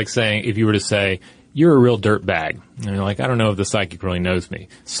 It's like saying, if you were to say, you're a real dirtbag. And you're like, I don't know if the psychic really knows me.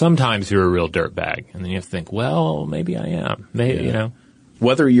 Sometimes you're a real dirtbag. And then you have to think, well, maybe I am.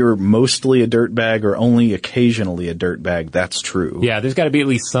 Whether you're mostly a dirtbag or only occasionally a dirtbag, that's true. Yeah, there's got to be at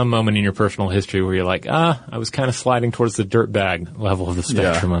least some moment in your personal history where you're like, I was kind of sliding towards the dirtbag level of the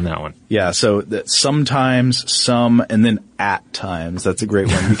spectrum on that one. Yeah, so sometimes, some, and then at times. That's a great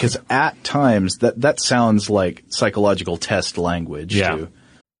one because at times, that sounds like psychological test language, too.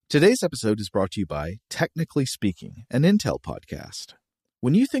 Today's episode is brought to you by Technically Speaking, an Intel podcast.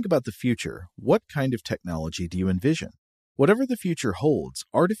 When you think about the future, what kind of technology do you envision? Whatever the future holds,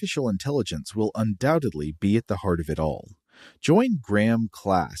 artificial intelligence will undoubtedly be at the heart of it all. Join Graham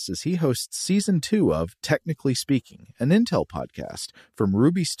Class as he hosts Season 2 of Technically Speaking, an Intel podcast from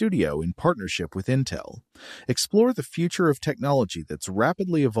Ruby Studio in partnership with Intel. Explore the future of technology that's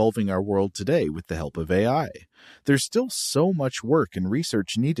rapidly evolving our world today with the help of AI. There's still so much work and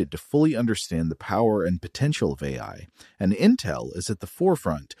research needed to fully understand the power and potential of AI, and Intel is at the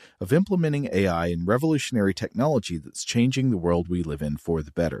forefront of implementing AI in revolutionary technology that's changing the world we live in for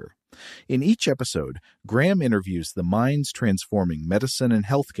the better. In each episode, Graham interviews the minds transforming medicine and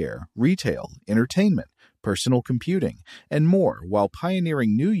healthcare, retail, entertainment, personal computing, and more while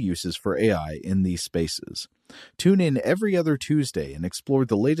pioneering new uses for AI in these spaces. Tune in every other Tuesday and explore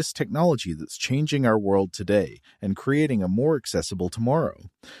the latest technology that's changing our world today and creating a more accessible tomorrow.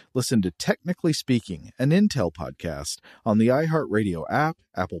 Listen to Technically Speaking, an Intel podcast on the iHeartRadio app,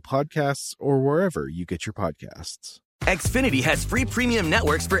 Apple Podcasts, or wherever you get your podcasts. Xfinity has free premium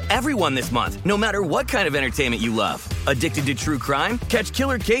networks for everyone this month, no matter what kind of entertainment you love. Addicted to true crime? Catch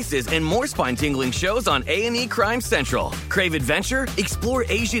killer cases and more spine-tingling shows on A&E Crime Central. Crave adventure? Explore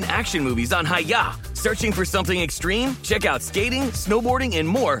Asian action movies on Hi-Ya. Searching for something extreme? Check out skating, snowboarding, and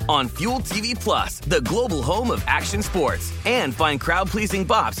more on Fuel TV Plus, the global home of action sports. And find crowd-pleasing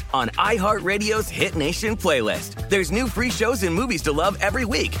bops on iHeartRadio's Hit Nation playlist. There's new free shows and movies to love every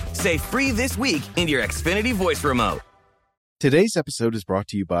week. Say free this week in your Xfinity voice remote. Today's episode is brought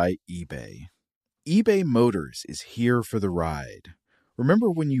to you by eBay. eBay Motors is here for the ride. Remember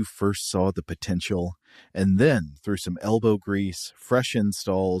when you first saw the potential? And then, through some elbow grease, fresh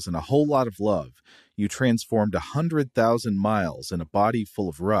installs, and a whole lot of love, you transformed 100,000 miles and a body full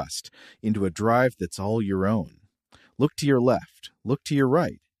of rust into a drive that's all your own. Look to your left. Look to your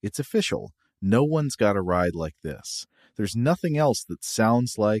right. It's official. No one's got a ride like this. There's nothing else that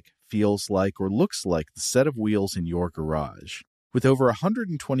sounds like, feels like, or looks like the set of wheels in your garage. With over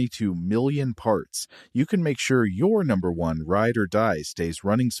 122 million parts, you can make sure your number one ride or die stays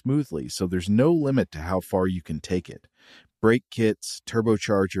running smoothly so there's no limit to how far you can take it. Brake kits,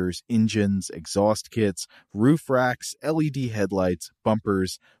 turbochargers, engines, exhaust kits, roof racks, LED headlights,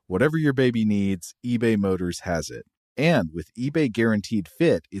 bumpers, whatever your baby needs, eBay Motors has it. And with eBay Guaranteed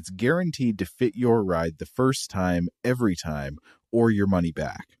Fit, it's guaranteed to fit your ride the first time, every time, or your money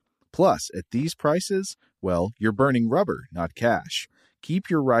back. Plus, at these prices, well, you're burning rubber, not cash. Keep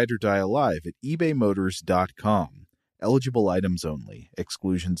your ride or die alive at ebaymotors.com. Eligible items only.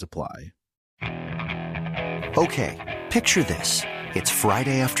 Exclusions apply. Okay, picture this. It's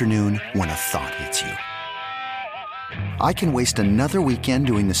Friday afternoon when a thought hits you. I can waste another weekend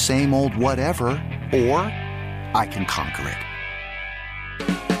doing the same old whatever, or I can conquer it.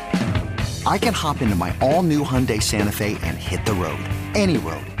 I can hop into my all-new Hyundai Santa Fe and hit the road. Any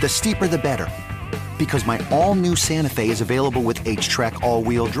road. The steeper, the better. Because my all-new Santa Fe is available with H-Track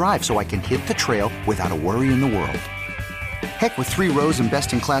all-wheel drive, so I can hit the trail without a worry in the world. Heck, with 3 rows and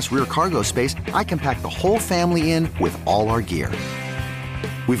best-in-class rear cargo space, I can pack the whole family in with all our gear.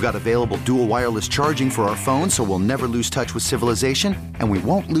 We've got available dual wireless charging for our phones, so we'll never lose touch with civilization, and we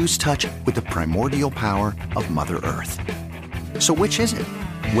won't lose touch with the primordial power of Mother Earth. So which is it?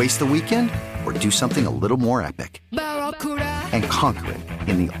 Waste the weekend or do something a little more epic? And conquer it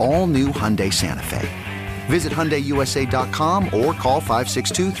in the all-new Hyundai Santa Fe. Visit HyundaiUSA.com or call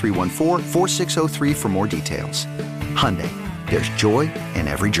 562-314-4603 for more details. Hyundai, there's joy in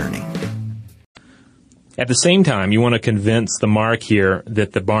every journey. At the same time, you want to convince the mark here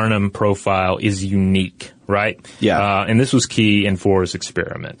that the Barnum profile is unique, right? Yeah. And this was key in Forrest's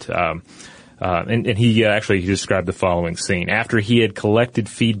experiment. And he actually described the following scene. After he had collected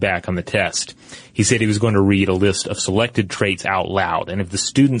feedback on the test, he said he was going to read a list of selected traits out loud. And if the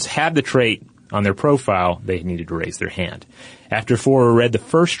students had the trait on their profile, they needed to raise their hand. After Forrest read the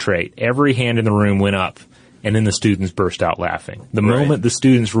first trait, every hand in the room went up, and then the students burst out laughing. The moment the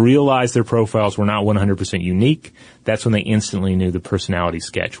students realized their profiles were not 100% unique, that's when they instantly knew the personality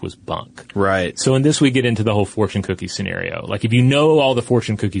sketch was bunk. Right. So in this, we get into the whole fortune cookie scenario. Like, if you know all the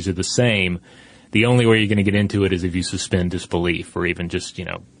fortune cookies are the same, the only way you're going to get into it is if you suspend disbelief, or even just,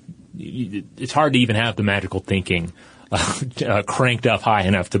 it's hard to even have the magical thinking cranked up high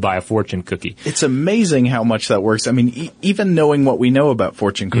enough to buy a fortune cookie. It's amazing how much that works. I mean, even knowing what we know about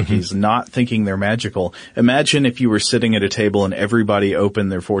fortune cookies, not thinking they're magical. Imagine if you were sitting at a table and everybody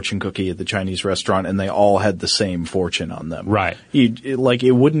opened their fortune cookie at the Chinese restaurant and they all had the same fortune on them. Right.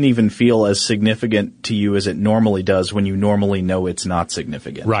 It wouldn't even feel as significant to you as it normally does when you normally know it's not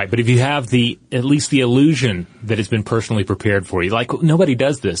significant. Right. But if you have at least the illusion that it's been personally prepared for you, like, nobody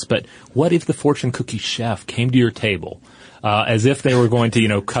does this, but what if the fortune cookie chef came to your table as if they were going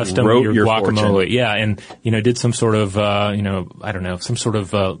to, custom your guacamole. Fortune. Yeah, and, did some sort of, I don't know, some sort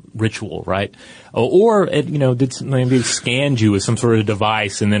of ritual, right? Or it, did some, maybe scanned you with some sort of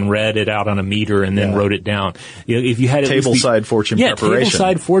device and then read it out on a meter and then wrote it down. If you had tableside fortune preparation.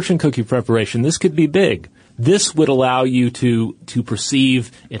 Tableside fortune cookie preparation. This could be big. This would allow you to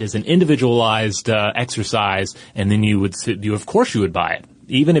perceive it as an individualized exercise, and then of course you would buy it.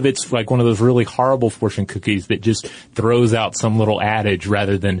 Even if it's like one of those really horrible fortune cookies that just throws out some little adage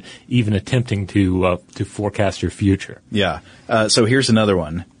rather than even attempting to forecast your future. Yeah. So here's another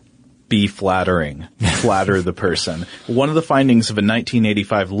one. Be flattering. Flatter the person. One of the findings of a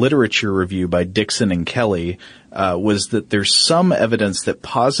 1985 literature review by Dixon and Kelly was that there's some evidence that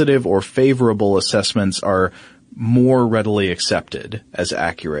positive or favorable assessments are more readily accepted as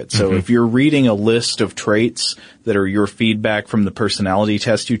accurate. So if you're reading a list of traits that are your feedback from the personality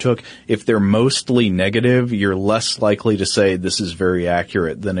test you took, if they're mostly negative, you're less likely to say this is very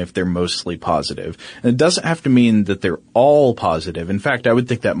accurate than if they're mostly positive. And it doesn't have to mean that they're all positive. In fact, I would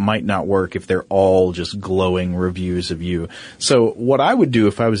think that might not work if they're all just glowing reviews of you. So what I would do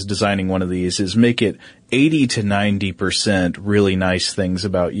if I was designing one of these is make it 80 to 90% really nice things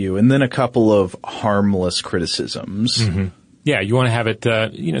about you, and then a couple of harmless criticisms. Mm-hmm. Yeah, you want to have it,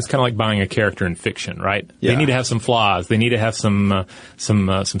 it's kind of like buying a character in fiction, right? Yeah. They need to have some flaws. They need to have some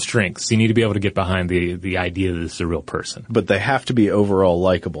strengths. You need to be able to get behind the idea that this is a real person. But they have to be overall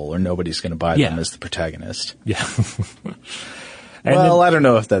likable, or nobody's going to buy them as the protagonist. Yeah. I don't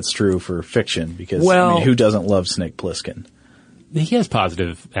know if that's true for fiction, because who doesn't love Snake Plissken? He has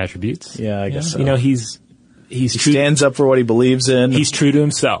positive attributes. Yeah, I guess so. He stands up for what he believes in. He's true to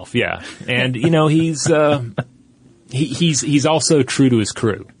himself, yeah. And, he's also true to his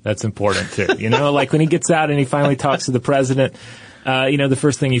crew. That's important too. Like when he gets out and he finally talks to the president, the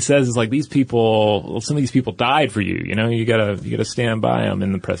first thing he says is like, some of these people died for you. You gotta stand by them,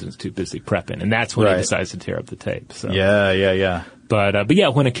 and the president's too busy prepping. And that's when he decides to tear up the tape. So. Yeah. But yeah,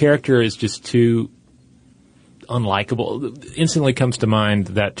 when a character is just too unlikable, instantly comes to mind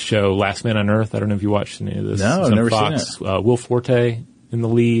that show Last Man on Earth. I don't know if you watched any of this. No, I've never seen it. Will Forte in the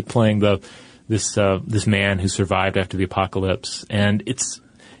lead, playing this man who survived after the apocalypse, and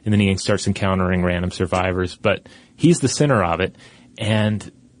then he starts encountering random survivors, but he's the center of it,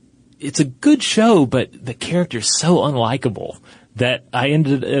 and it's a good show, but the character's so unlikable that I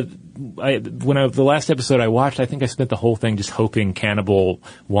ended the last episode I watched, I think I spent the whole thing just hoping cannibal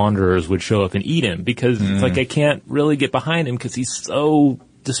wanderers would show up and eat him, because it's like I can't really get behind him because he's so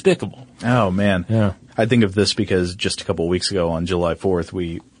despicable. Oh man. Yeah. I think of this because just a couple of weeks ago on July 4th,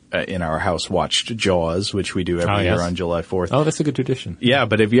 we in our house watched Jaws, which we do every year on July 4th. Oh, that's a good tradition. Yeah,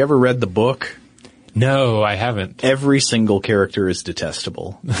 but have you ever read the book? No, I haven't. Every single character is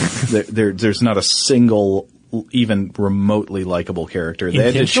detestable. There's not a single even remotely likable character.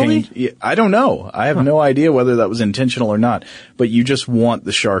 They had to change. I don't know. I have no idea whether that was intentional or not, but you just want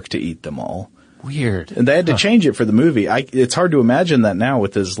the shark to eat them all. Weird. And they had to change it for the movie. It's hard to imagine that now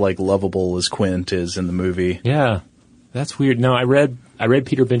with as lovable as Quint is in the movie. Yeah. That's weird. No, I read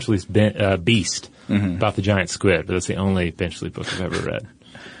Peter Benchley's Beast about the giant squid, but that's the only Benchley book I've ever read.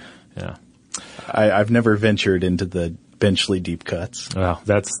 Yeah. I've never ventured into the Benchley deep cuts. Well,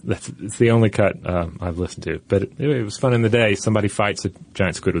 it's the only cut I've listened to. But it was fun in the day. Somebody fights a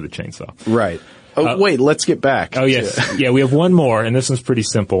giant squid with a chainsaw. Right. Oh, wait, let's get back. Oh, yes. Yeah, we have one more, and this one's pretty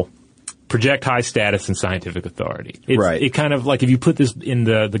simple. Project high status and scientific authority. It kind of like if you put this in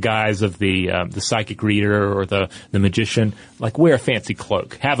the guise of the psychic reader or the magician, like wear a fancy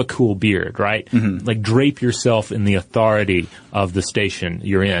cloak, have a cool beard, right? Mm-hmm. Like drape yourself in the authority of the station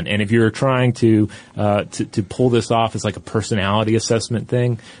you're in. And if you're trying to pull this off as like a personality assessment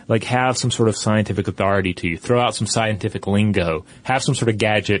thing, like have some sort of scientific authority to you. Throw out some scientific lingo. Have some sort of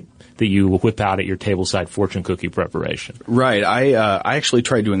gadget that you whip out at your tableside fortune cookie preparation. Right. I actually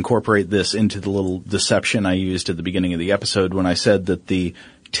tried to incorporate this into the little deception I used at the beginning of the episode when I said that the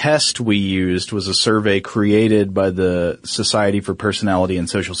test we used was a survey created by the Society for Personality and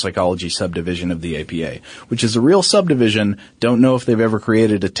Social Psychology subdivision of the APA, which is a real subdivision. Don't know if they've ever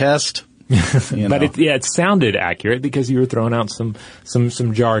created a test. But it sounded accurate because you were throwing out some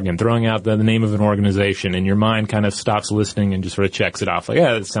jargon, throwing out the name of an organization, and your mind kind of stops listening and just sort of checks it off. Like,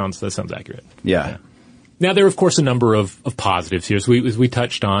 yeah, that sounds accurate. Yeah. Now, there are, of course, a number of positives here. As we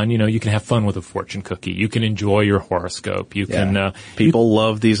touched on, you can have fun with a fortune cookie. You can enjoy your horoscope. You can, people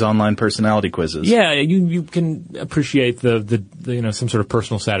love these online personality quizzes. Yeah, you can appreciate the some sort of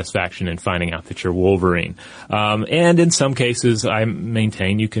personal satisfaction in finding out that you're Wolverine. And in some cases, I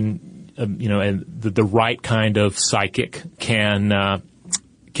maintain you can, and the right kind of psychic can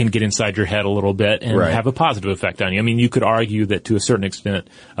can get inside your head a little bit and have a positive effect on you. I mean, you could argue that to a certain extent,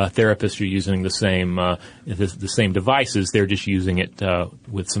 therapists are using the same devices. They're just using it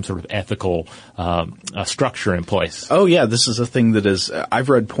with some sort of ethical structure in place. Oh yeah, this is a thing that is I've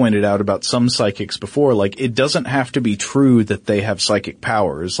read pointed out about some psychics before. Like, it doesn't have to be true that they have psychic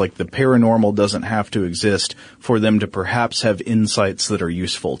powers. Like, the paranormal doesn't have to exist for them to perhaps have insights that are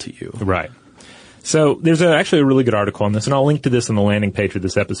useful to you. Right. So there's actually a really good article on this, and I'll link to this on the landing page of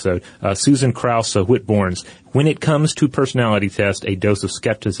this episode. Susan Krause Whitbourne's "When It Comes to Personality Test, a Dose of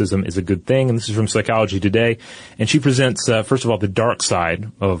Skepticism is a Good Thing," and this is from Psychology Today. And she presents, first of all, the dark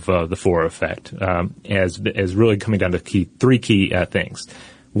side of the Forer effect as really coming down to three key things.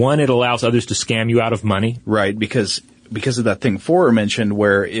 One, it allows others to scam you out of money. Right, because of that thing Forer mentioned,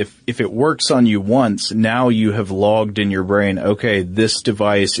 where if it works on you once, now you have logged in your brain, okay, this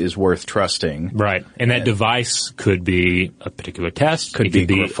device is worth trusting. Right. And that device could be a particular test. Could be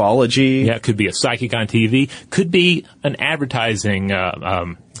graphology. Yeah, it could be a psychic on TV. Could be an advertising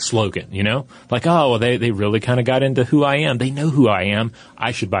slogan, you know? Like, oh, well, they really kind of got into who I am. They know who I am.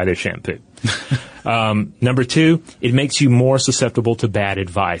 I should buy their shampoo. Number two, it makes you more susceptible to bad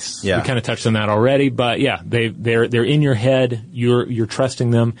advice. Yeah. We kind of touched on that already, but yeah, they're in your head, you're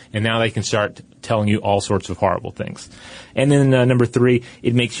trusting them, and now they can start telling you all sorts of horrible things. And then number three,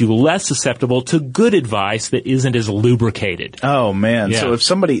 it makes you less susceptible to good advice that isn't as lubricated. Oh man. Yeah.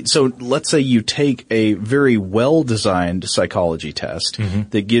 So let's say you take a very well-designed psychology test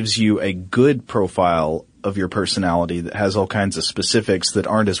that gives you a good profile of your personality that has all kinds of specifics that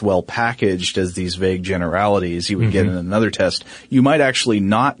aren't as well packaged as these vague generalities you would get in another test. You might actually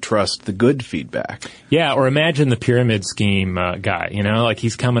not trust the good feedback. Yeah, or imagine the pyramid scheme guy, you know, like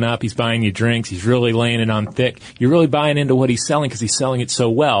he's coming up, he's buying you drinks, he's really laying it on thick. You're really buying into what he's selling because he's selling it so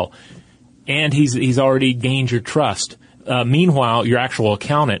well. And he's already gained your trust. Meanwhile, your actual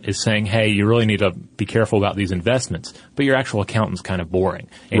accountant is saying, hey, you really need to be careful about these investments. But your actual accountant's kind of boring.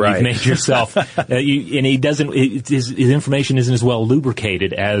 And you've made yourself, and he doesn't, his information isn't as well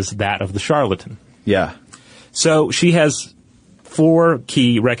lubricated as that of the charlatan. Yeah. So she has 4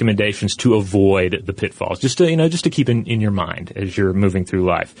 key recommendations to avoid the pitfalls, just to keep in your mind as you're moving through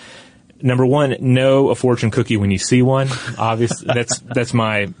life. Number 1, know a fortune cookie when you see one. Obviously, that's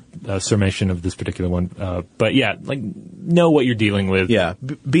my summation of this particular one. But yeah, like, know what you're dealing with. Yeah.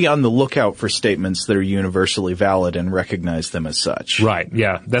 Be on the lookout for statements that are universally valid and recognize them as such. Right.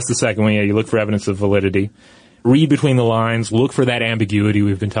 Yeah. That's the second one. Yeah. You look for evidence of validity. Read between the lines. Look for that ambiguity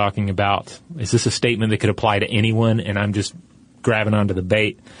we've been talking about. Is this a statement that could apply to anyone and I'm just grabbing onto the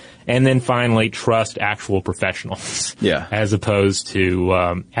bait? And then finally, trust actual professionals. Yeah. As opposed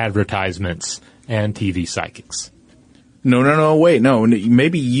to advertisements and TV psychics. No, wait, no.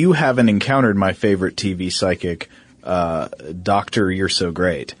 Maybe you haven't encountered my favorite TV psychic, Dr. You're So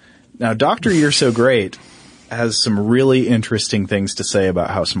Great. Now, Dr. You're So Great has some really interesting things to say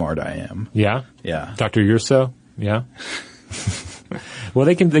about how smart I am. Yeah? Yeah. Dr. You're So? Yeah? Well,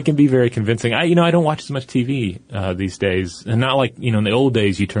 they can be very convincing. I don't watch as much TV these days, and not like in the old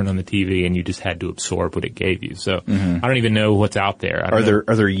days you turned on the TV and you just had to absorb what it gave you. So I don't even know what's out there. Are there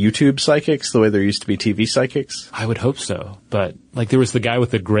YouTube psychics the way there used to be TV psychics? I would hope so, but like there was the guy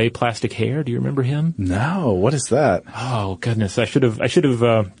with the gray plastic hair. Do you remember him? No, what is that? Oh goodness, I should have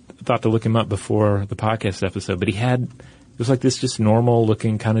thought to look him up before the podcast episode. But it was like this just normal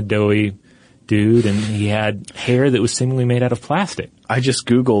looking kind of doughy dude, and he had hair that was seemingly made out of plastic. I just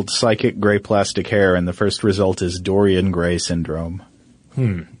Googled psychic gray plastic hair, and the first result is Dorian Gray syndrome.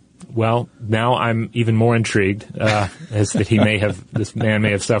 Well, now I'm even more intrigued, as that this man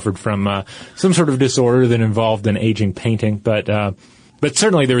may have suffered from some sort of disorder that involved an aging painting, but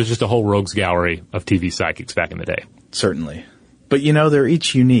certainly there was just a whole rogues gallery of TV psychics back in the day. Certainly. But they're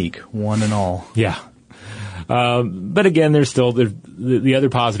each unique, one and all. Yeah. But again, there's still the other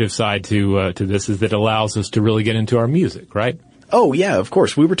positive side to this is that it allows us to really get into our music, right? Oh yeah, of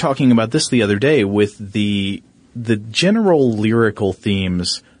course. We were talking about this the other day with the general lyrical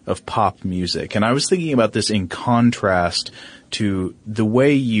themes of pop music, and I was thinking about this in contrast to the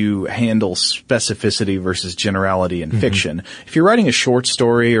way you handle specificity versus generality in fiction. If you're writing a short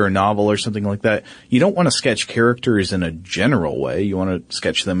story or a novel or something like that, you don't want to sketch characters in a general way. You want to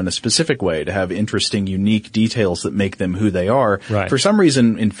sketch them in a specific way to have interesting, unique details that make them who they are. Right. For some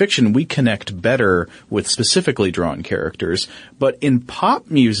reason, in fiction, we connect better with specifically drawn characters. But in pop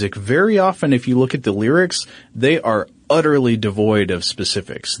music, very often, if you look at the lyrics, they are utterly devoid of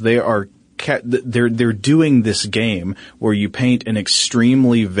specifics. They're doing this game where you paint an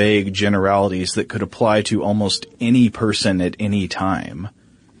extremely vague generalities that could apply to almost any person at any time.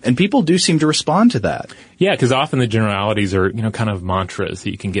 And people do seem to respond to that. Yeah, because often the generalities are, kind of mantras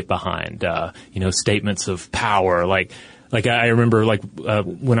that you can get behind, statements of power, like I remember,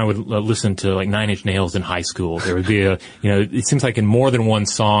 when I would listen to Nine Inch Nails in high school, there would be it seems like in more than one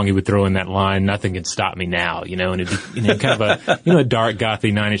song he would throw in that line, "Nothing can stop me now," and it'd be, kind of a dark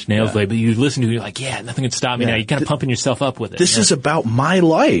gothy Nine Inch Nails way, but you listen to it, you're like, yeah, nothing can stop me now. You're kind of pumping yourself up with it. This is about my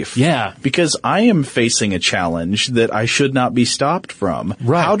life. Yeah. Because I am facing a challenge that I should not be stopped from.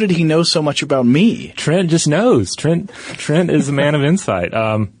 Right. How did he know so much about me? Trent just knows. Trent is a man of insight.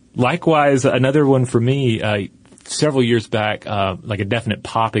 Likewise, another one for me, several years back, like a definite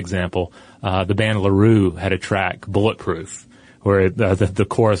pop example, the band LaRue had a track, Bulletproof, where the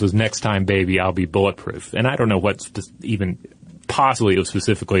chorus was, "Next time, baby, I'll be bulletproof." And I don't know what's even possibly it was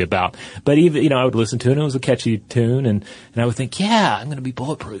specifically about, but even, I would listen to it and it was a catchy tune, and I would think, yeah, I'm going to be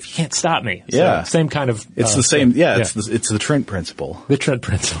bulletproof. You can't stop me. Yeah. So, same kind of. It's the same. Yeah. It's the Trent principle. The Trent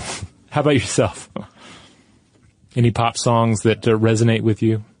principle. How about yourself? Any pop songs that resonate with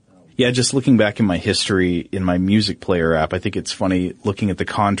you? Yeah, just looking back in my history in my music player app, I think it's funny looking at the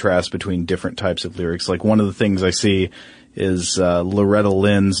contrast between different types of lyrics. Like one of the things I see is Loretta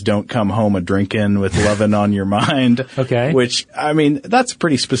Lynn's "Don't Come Home a Drinkin' with Lovin' on Your Mind." Okay. Which, I mean, that's a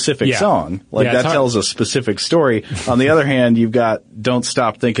pretty specific song. That tells a specific story. On the other hand, you've got "Don't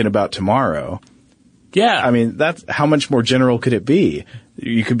Stop Thinking About Tomorrow." Yeah. I mean, that's how much more general could it be?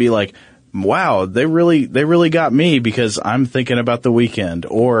 You could be like, wow, they really got me because I'm thinking about the weekend,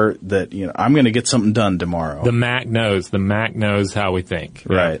 or that, I'm going to get something done tomorrow. The Mac knows how we think.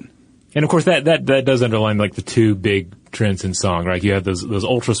 Right. And of course that does underline the two big trends in song, right? You have those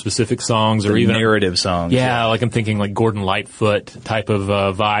ultra specific songs, or even narrative songs. Yeah, like I'm thinking like Gordon Lightfoot type of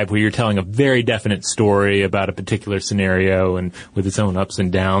vibe, where you're telling a very definite story about a particular scenario and with its own ups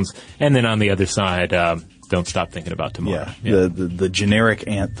and downs. And then on the other side, "Don't Stop Thinking About Tomorrow." Yeah. The generic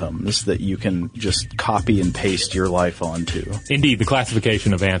anthems that you can just copy and paste your life onto. Indeed, the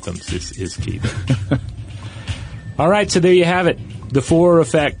classification of anthems is key. All right, so there you have it. The Forer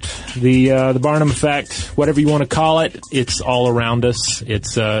effect, the Barnum effect, whatever you want to call it, it's all around us.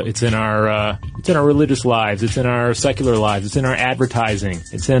 It's in our religious lives, it's in our secular lives, it's in our advertising,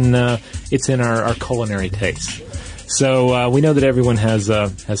 it's in our culinary tastes. So we know that everyone has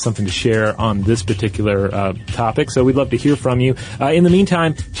something to share on this particular topic, so we'd love to hear from you. In the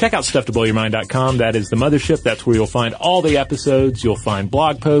meantime, check out StuffToBlowYourMind.com. That is the mothership. That's where you'll find all the episodes. You'll find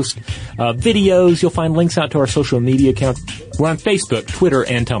blog posts, videos. You'll find links out to our social media accounts. We're on Facebook, Twitter,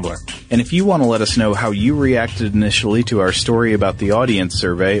 and Tumblr. And if you want to let us know how you reacted initially to our story about the audience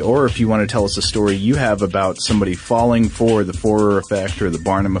survey, or if you want to tell us a story you have about somebody falling for the Forer effect or the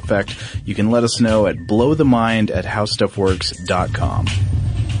Barnum effect, you can let us know at blowthemind@howstuffworks.com.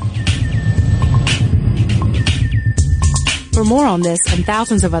 For more on this and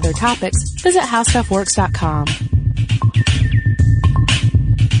thousands of other topics, visit howstuffworks.com.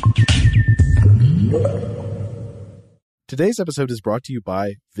 Today's episode is brought to you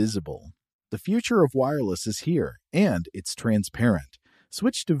by Visible. The future of wireless is here, and it's transparent.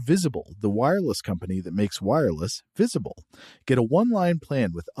 Switch to Visible, the wireless company that makes wireless visible. Get a one-line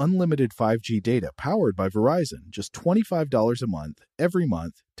plan with unlimited 5G data powered by Verizon, just $25 a month, every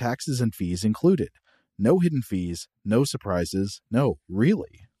month, taxes and fees included. No hidden fees, no surprises, no,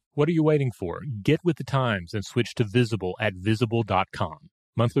 really. What are you waiting for? Get with the times and switch to Visible at Visible.com.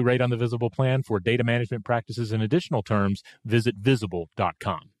 Monthly rate on the Visible plan. For data management practices and additional terms, visit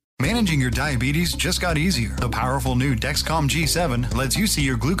Visible.com. Managing your diabetes just got easier. The powerful new Dexcom G7 lets you see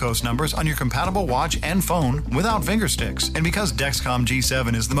your glucose numbers on your compatible watch and phone without finger sticks. And because Dexcom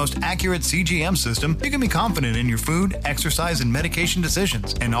G7 is the most accurate CGM system, you can be confident in your food, exercise, and medication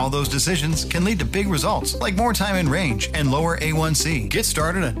decisions. And all those decisions can lead to big results, like more time in range and lower A1C. Get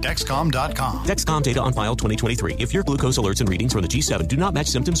started at Dexcom.com. Dexcom data on file 2023. If your glucose alerts and readings from the G7 do not match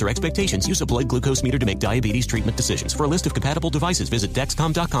symptoms or expectations, use a blood glucose meter to make diabetes treatment decisions. For a list of compatible devices, visit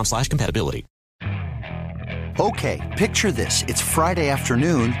Dexcom.com/compatibility. Okay, picture this. It's Friday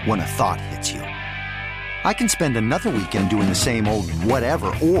afternoon when a thought hits you. I can spend another weekend doing the same old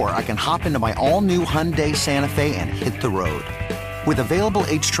whatever, or I can hop into my all-new Hyundai Santa Fe and hit the road. With available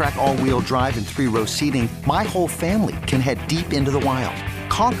H-Track all-wheel drive and 3-row seating, my whole family can head deep into the wild.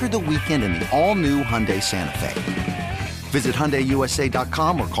 Conquer the weekend in the all-new Hyundai Santa Fe. Visit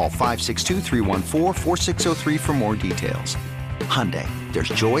HyundaiUSA.com or call 562-314-4603 for more details. Hyundai, there's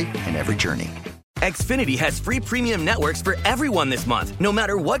joy in every journey. Xfinity has free premium networks for everyone this month, no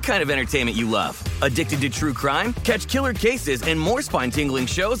matter what kind of entertainment you love. Addicted to true crime? Catch killer cases and more spine-tingling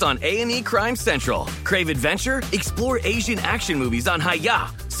shows on A&E Crime Central. Crave adventure? Explore Asian action movies on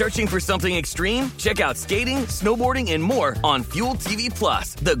Hi-YAH. Searching for something extreme? Check out skating, snowboarding, and more on Fuel TV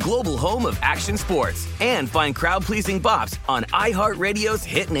Plus, the global home of action sports. And find crowd-pleasing bops on iHeartRadio's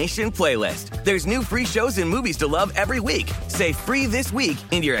Hit Nation playlist. There's new free shows and movies to love every week. Say free this week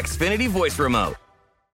in your Xfinity voice remote.